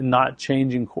fixing it and not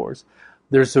changing course.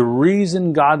 There's a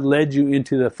reason God led you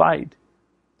into the fight.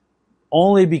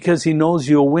 Only because He knows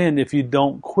you'll win if you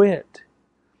don't quit.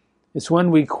 It's when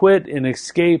we quit and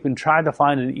escape and try to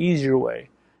find an easier way.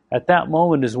 At that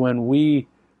moment is when we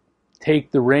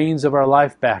take the reins of our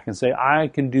life back and say, "I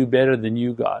can do better than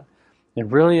you, God."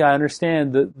 And really, I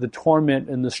understand the torment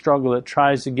and the struggle that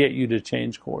tries to get you to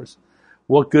change course.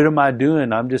 What good am I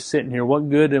doing? I'm just sitting here. What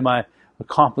good am I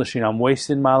accomplishing? I'm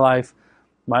wasting my life.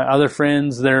 My other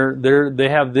friends, they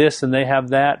have this and they have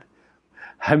that.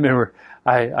 I remember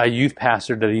I youth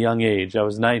pastored at a young age. I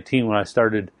was 19 when I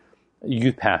started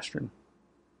youth pastoring.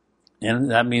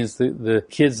 And that means the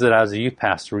kids that I was a youth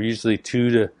pastor were usually 2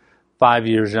 to 5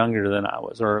 years younger than I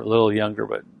was, or a little younger,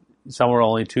 but some were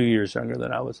only 2 years younger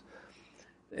than I was.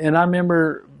 And I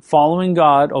remember following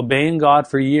God, obeying God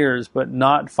for years, but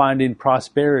not finding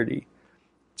prosperity.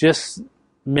 Just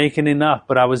making enough,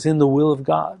 but I was in the will of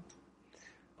God.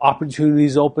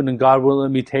 Opportunities opened and God wouldn't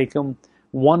let me take them.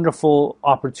 Wonderful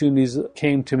opportunities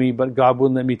came to me, but God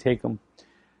wouldn't let me take them.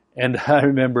 And I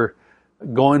remember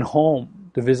going home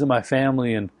to visit my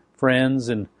family and friends,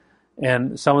 and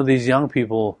some of these young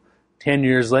people 10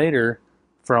 years later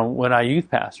from when I youth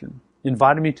pastored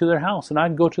invited me to their house, and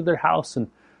I'd go to their house, and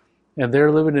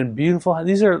they're living in beautiful,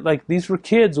 these were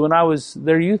kids when I was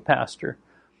their youth pastor,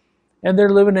 and they're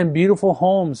living in beautiful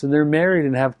homes, and they're married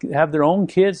and have their own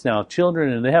kids now,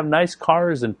 children, and they have nice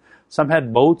cars, and some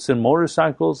had boats and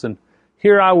motorcycles, and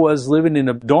here I was living in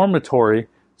a dormitory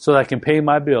so that I can pay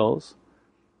my bills,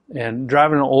 and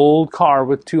driving an old car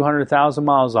with 200,000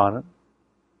 miles on it,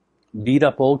 beat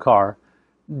up old car,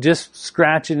 just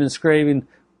scratching and scraping,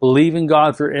 believing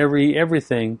God for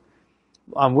everything.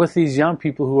 I'm with these young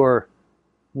people who are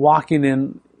walking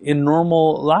in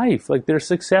normal life, like they're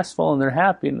successful and they're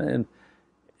happy, and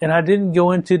I didn't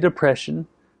go into depression,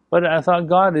 but I thought,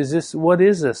 God, what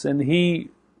is this? And He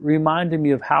reminded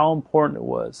me of how important it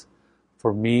was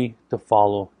for me to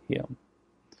follow Him.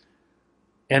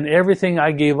 And everything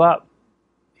I gave up,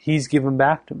 He's given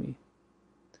back to me.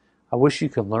 I wish you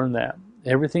could learn that.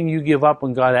 Everything you give up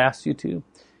when God asks you to,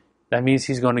 that means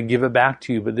He's going to give it back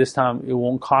to you, but this time it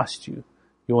won't cost you.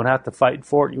 You won't have to fight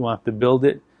for it. You won't have to build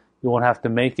it. You won't have to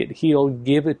make it. He'll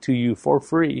give it to you for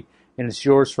free, and it's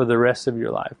yours for the rest of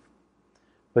your life.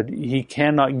 But He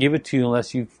cannot give it to you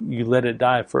unless you let it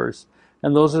die first.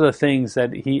 And those are the things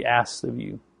that He asks of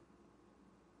you.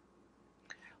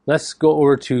 Let's go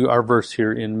over to our verse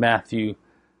here in Matthew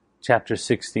chapter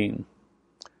 16,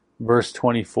 verse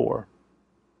 24.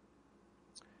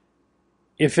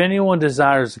 If anyone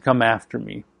desires to come after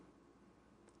me.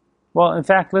 Well, in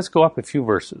fact, let's go up a few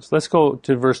verses. Let's go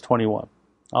to verse 21.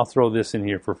 I'll throw this in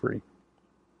here for free.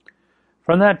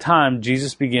 From that time,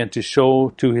 Jesus began to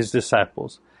show to His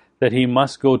disciples that He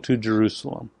must go to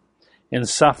Jerusalem and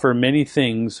suffer many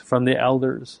things from the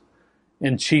elders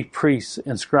and chief priests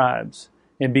and scribes,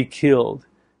 and be killed,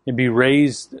 and be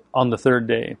raised on the third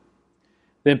day.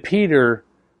 Then Peter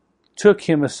took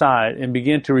Him aside and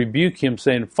began to rebuke Him,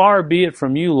 saying, Far be it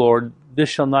from you, Lord, this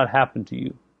shall not happen to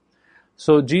you.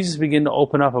 So Jesus began to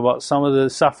open up about some of the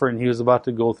suffering He was about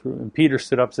to go through. And Peter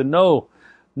stood up and said,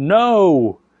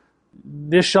 No,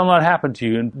 this shall not happen to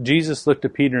you. And Jesus looked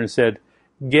at Peter and said,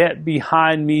 Get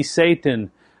behind me,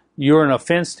 Satan. You are an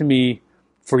offense to me,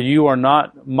 for you are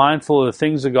not mindful of the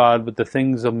things of God, but the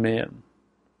things of men.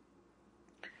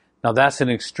 Now that's an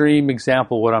extreme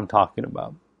example of what I'm talking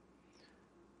about.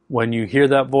 When you hear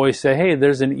that voice say, hey,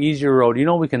 there's an easier road.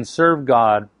 We can serve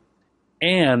God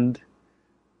and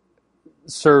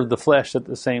serve the flesh at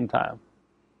the same time.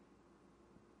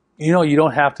 You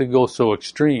don't have to go so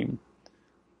extreme.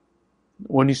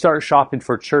 When you start shopping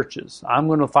for churches, I'm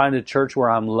going to find a church where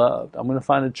I'm loved. I'm going to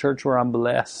find a church where I'm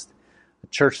blessed, a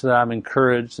church that I'm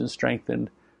encouraged and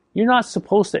strengthened. You're not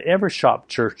supposed to ever shop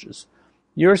churches.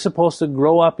 You're supposed to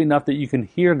grow up enough that you can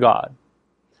hear God.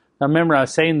 Now remember, I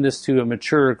was saying this to a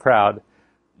mature crowd,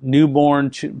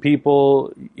 newborn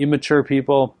people, immature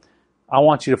people. I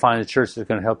want you to find a church that's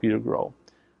going to help you to grow.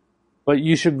 But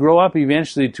you should grow up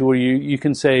eventually to where you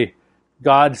can say,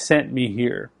 God sent me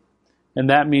here. And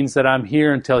that means that I'm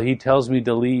here until He tells me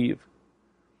to leave.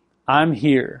 I'm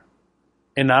here.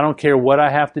 And I don't care what I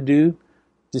have to do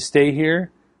to stay here.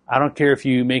 I don't care if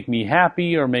you make me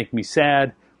happy or make me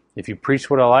sad, if you preach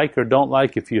what I like or don't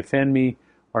like, if you offend me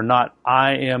or not.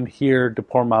 I am here to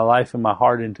pour my life and my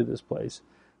heart into this place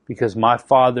because my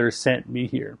Father sent me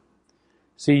here.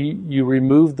 See, you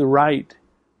remove the right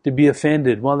to be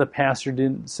offended. Well, the pastor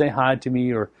didn't say hi to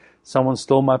me, or someone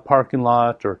stole my parking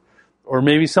lot, or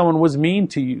maybe someone was mean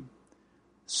to you.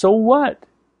 So what?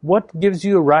 What gives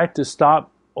you a right to stop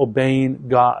obeying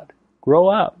God? Grow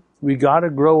up. We got to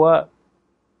grow up.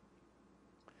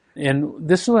 And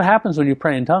this is what happens when you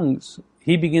pray in tongues.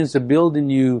 He begins to build in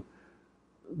you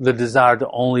the desire to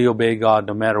only obey God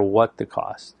no matter what the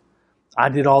cost. I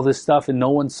did all this stuff and no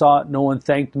one saw it, no one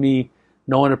thanked me,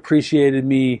 no one appreciated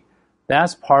me.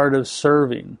 That's part of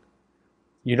serving.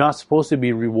 You're not supposed to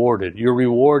be rewarded. Your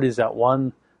reward is that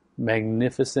one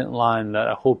magnificent line that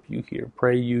I hope you hear.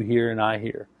 Pray you hear and I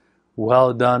hear.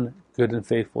 Well done, good and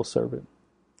faithful servant.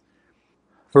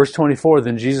 Verse 24,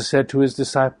 then Jesus said to His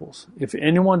disciples, if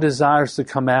anyone desires to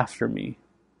come after me,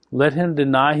 let him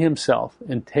deny himself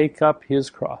and take up his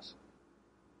cross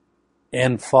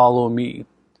and follow me.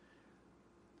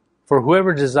 For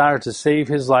whoever desires to save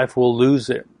his life will lose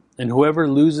it, and whoever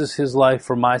loses his life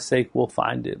for my sake will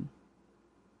find it.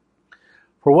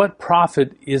 For what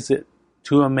profit is it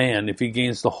to a man if he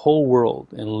gains the whole world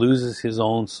and loses his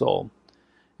own soul?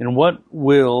 And what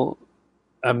will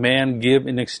a man give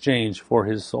in exchange for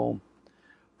his soul?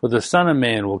 For the Son of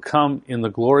Man will come in the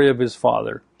glory of His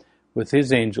Father with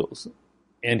His angels,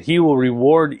 and He will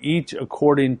reward each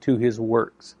according to his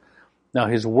works. Now,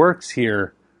 his works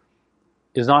here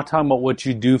is not talking about what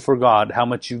you do for God, how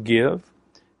much you give,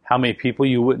 how many people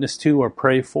you witness to or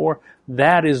pray for.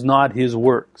 That is not his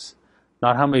works.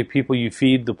 Not how many people you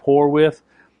feed the poor with.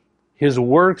 His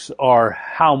works are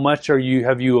how much have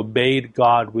you obeyed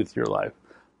God with your life.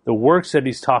 The works that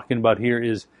he's talking about here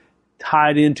is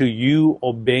tied into you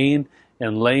obeying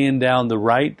and laying down the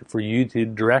right for you to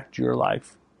direct your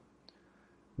life.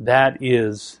 That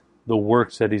is the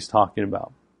works that he's talking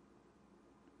about.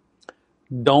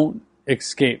 Don't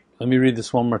escape. Let me read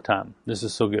this one more time. This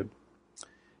is so good.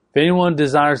 If anyone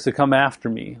desires to come after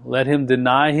me, let him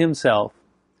deny himself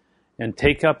and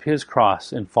take up his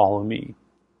cross and follow me.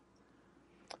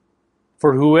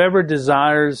 For whoever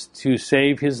desires to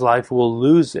save his life will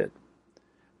lose it,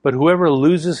 but whoever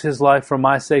loses his life for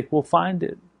my sake will find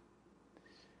it.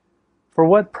 For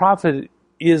what profit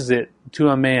is it to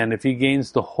a man if he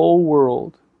gains the whole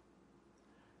world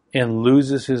and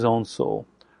loses his own soul?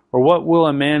 Or what will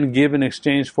a man give in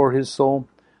exchange for his soul?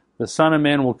 The Son of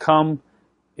Man will come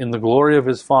in the glory of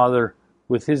his Father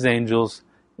with his angels,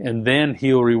 and then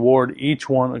he will reward each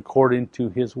one according to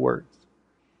his works.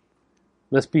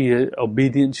 Let's be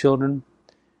obedient children.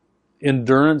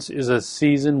 Endurance is a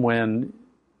season when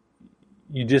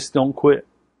you just don't quit.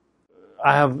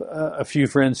 I have a few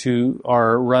friends who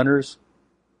are runners,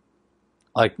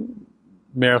 like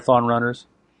marathon runners.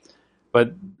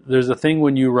 But there's a thing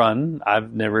when you run,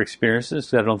 I've never experienced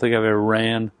this, I don't think I've ever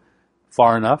ran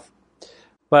far enough.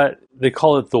 But they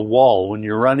call it the wall. When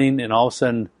you're running and all of a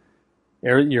sudden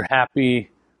you're happy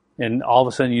and all of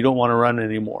a sudden you don't want to run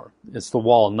anymore. It's the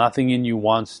wall. Nothing in you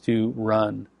wants to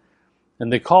run.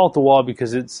 And they call it the wall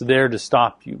because it's there to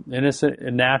stop you. And it's a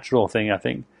natural thing, I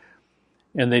think.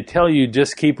 And they tell you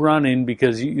just keep running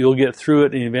because you'll get through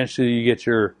it and eventually you get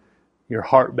your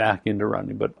heart back into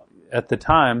running. But at the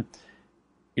time,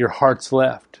 your heart's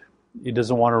left. It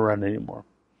doesn't want to run anymore.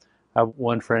 I have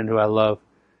one friend who I love.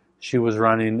 She was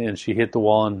running and she hit the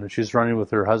wall and she's running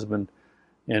with her husband.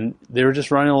 And they were just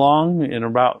running along in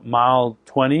about mile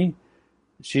 20.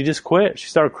 She just quit. She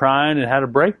started crying and had a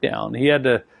breakdown. He had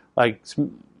to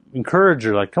encourage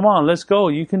her, come on, let's go.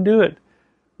 You can do it.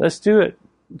 Let's do it.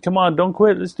 Come on, don't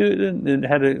quit. Let's do it. And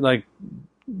had to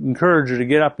encourage her to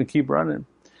get up and keep running.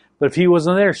 But if he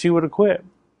wasn't there, she would have quit.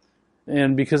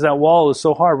 And because that wall is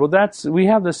so hard. Well, we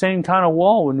have the same kind of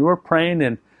wall when we're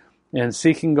praying and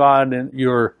seeking God, and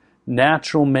your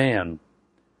natural man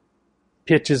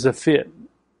pitches a fit.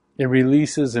 It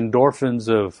releases endorphins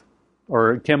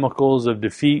or chemicals of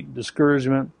defeat,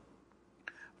 discouragement,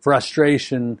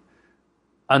 frustration,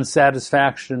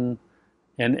 unsatisfaction,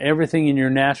 and everything in your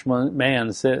natural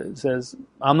man says,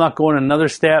 I'm not going another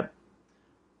step.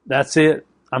 That's it.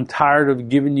 I'm tired of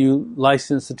giving you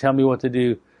license to tell me what to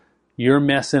do. You're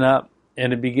messing up,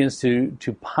 and it begins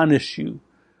to punish you.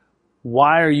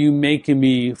 Why are you making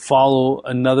me follow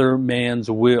another man's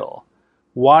will?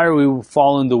 Why are we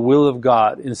following the will of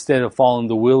God instead of following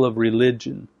the will of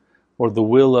religion or the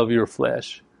will of your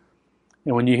flesh?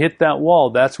 And when you hit that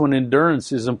wall, that's when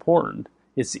endurance is important.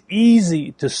 It's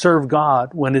easy to serve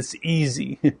God when it's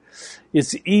easy.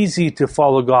 It's easy to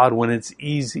follow God when it's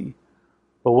easy.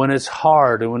 But when it's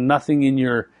hard and when nothing in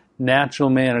your natural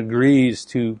man agrees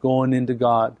to going into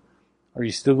God, are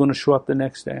you still going to show up the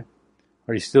next day?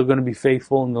 Are you still going to be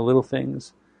faithful in the little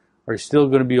things? Are you still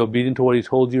going to be obedient to what he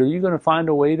told you? Are you going to find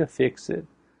a way to fix it?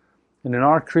 And in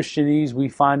our Christianese, we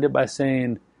find it by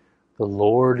saying, the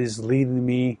Lord is leading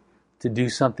me to do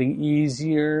something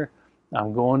easier.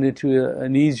 I'm going into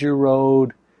an easier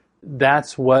road.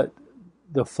 That's what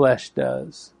the flesh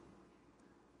does.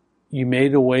 You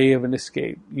made a way of an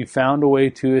escape. You found a way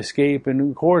to escape.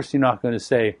 And of course, you're not going to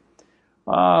say,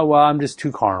 well, I'm just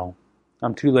too carnal.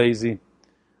 I'm too lazy.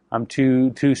 I'm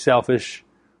too selfish.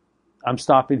 I'm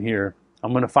stopping here.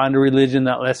 I'm going to find a religion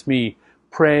that lets me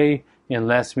pray and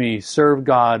lets me serve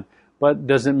God, but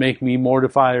doesn't make me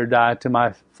mortify or die to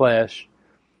my flesh.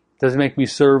 Doesn't make me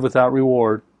serve without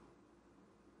reward.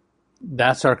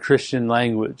 That's our Christian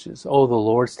language. Is, the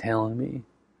Lord's telling me.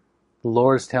 The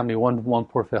Lord's telling me. One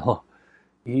poor fellow,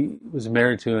 he was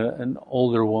married to an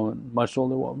older woman, much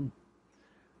older woman.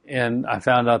 And I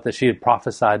found out that she had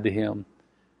prophesied to him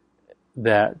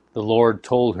that the Lord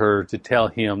told her to tell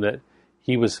him that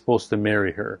he was supposed to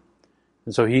marry her.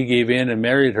 And so he gave in and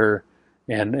married her.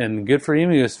 And good for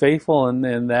him, he was faithful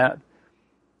and that.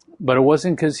 But it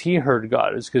wasn't because he heard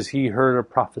God. It was because he heard a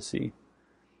prophecy.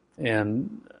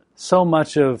 And so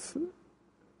much of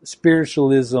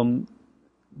spiritualism,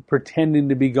 pretending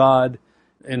to be God,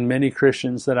 in many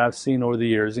Christians that I've seen over the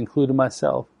years, including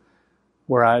myself,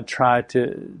 where I tried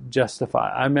to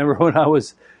justify. I remember when I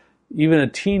was even a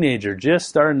teenager just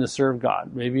starting to serve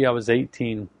God. Maybe I was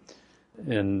 18,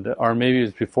 or maybe it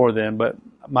was before then, but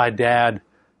my dad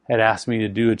had asked me to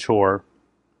do a chore,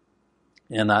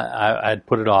 and I'd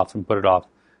put it off and put it off,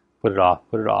 put it off,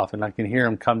 put it off, and I can hear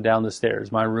him come down the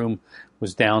stairs. My room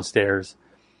was downstairs,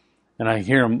 and I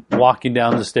hear him walking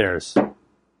down the stairs,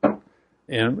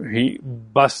 and he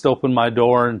busts open my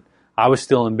door, and I was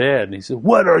still in bed, and he said,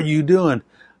 "What are you doing?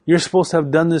 You're supposed to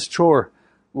have done this chore."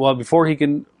 Well, before he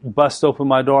can bust open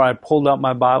my door, I pulled out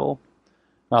my Bible.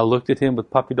 I looked at him with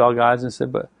puppy dog eyes and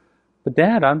said, but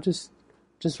Dad, I'm just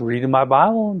reading my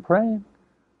Bible and praying.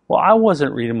 Well, I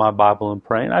wasn't reading my Bible and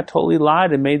praying. I totally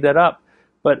lied and made that up.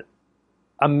 But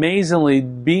amazingly,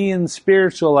 being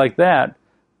spiritual like that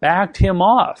backed him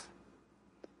off.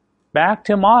 Backed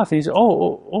him off. He said,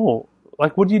 oh,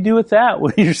 like, what do you do with that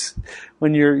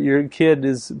when your kid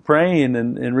is praying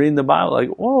and reading the Bible? Like,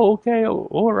 oh, okay,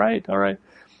 all right.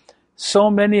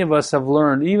 So many of us have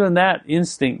learned even that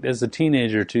instinct as a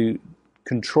teenager to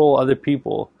control other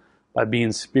people by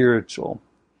being spiritual,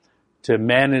 to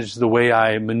manage the way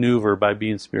I maneuver by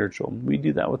being spiritual. We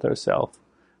do that with ourselves.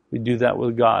 We do that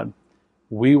with God.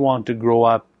 We want to grow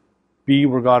up, be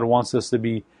where God wants us to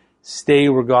be, stay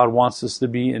where God wants us to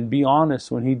be, and be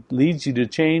honest. When He leads you to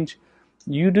change,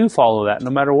 you do follow that, no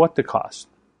matter what the cost.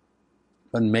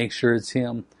 But make sure it's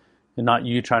Him and not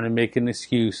you trying to make an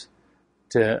excuse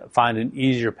to find an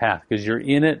easier path, because you're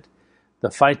in it. The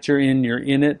fight you're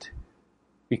in it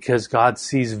because God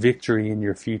sees victory in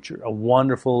your future, a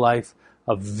wonderful life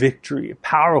of victory,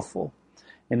 powerful.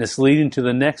 And it's leading to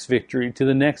the next victory, to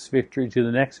the next victory, to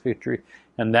the next victory.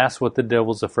 And that's what the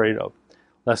devil's afraid of.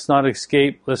 Let's not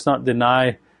escape. Let's not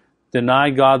deny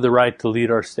God the right to lead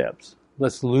our steps.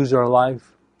 Let's lose our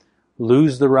life.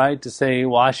 Lose the right to say,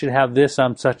 well, I should have this.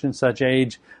 I'm such and such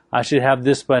age. I should have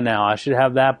this by now. I should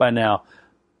have that by now.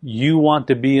 You want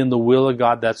to be in the will of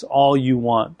God. That's all you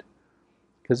want.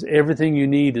 Because everything you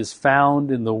need is found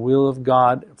in the will of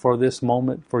God for this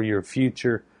moment, for your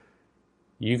future.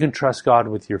 You can trust God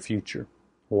with your future.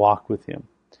 Walk with Him.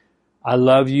 I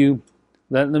love you.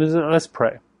 Let's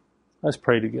pray. Let's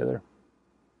pray together.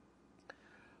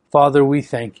 Father, we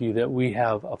thank You that we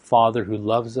have a Father who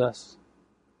loves us,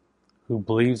 who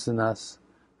believes in us,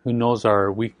 who knows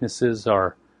our weaknesses,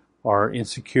 our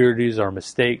insecurities, our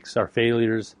mistakes, our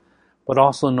failures, but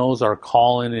also knows our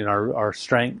calling and our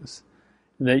strengths.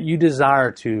 And that You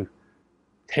desire to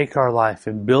take our life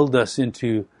and build us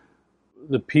into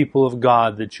the people of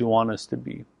God that You want us to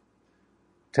be.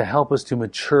 To help us to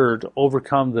mature, to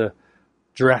overcome the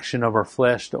direction of our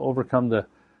flesh, to overcome the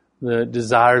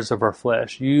desires of our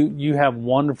flesh. You have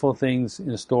wonderful things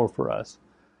in store for us.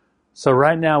 So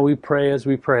right now we pray as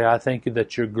we pray. I thank You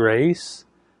that Your grace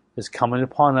is coming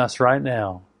upon us right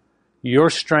now. Your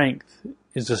strength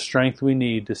is the strength we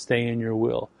need to stay in Your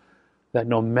will. That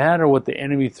no matter what the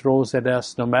enemy throws at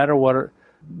us, no matter what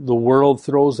the world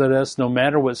throws at us, no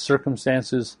matter what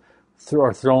circumstances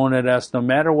are thrown at us, no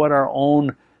matter what our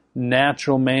own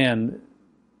natural man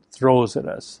throws at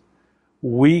us,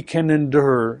 we can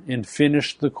endure and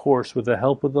finish the course with the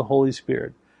help of the Holy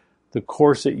Spirit, the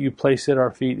course that You place at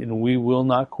our feet, and we will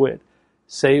not quit.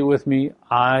 Say it with me,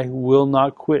 I will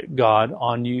not quit, God,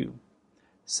 on You.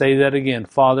 Say that again,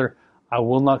 Father, I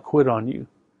will not quit on You.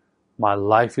 My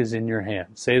life is in Your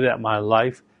hands. Say that, my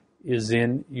life is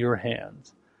in Your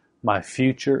hands. My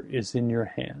future is in Your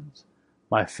hands.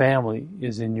 My family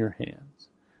is in Your hands.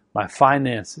 My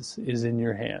finances is in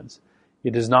Your hands.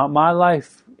 It is not my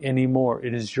life anymore.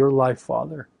 It is Your life,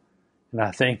 Father. And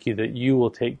I thank You that You will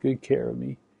take good care of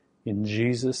me. In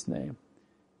Jesus' name,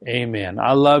 amen.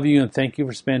 I love you and thank you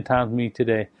for spending time with me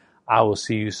today. I will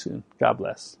see you soon. God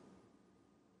bless.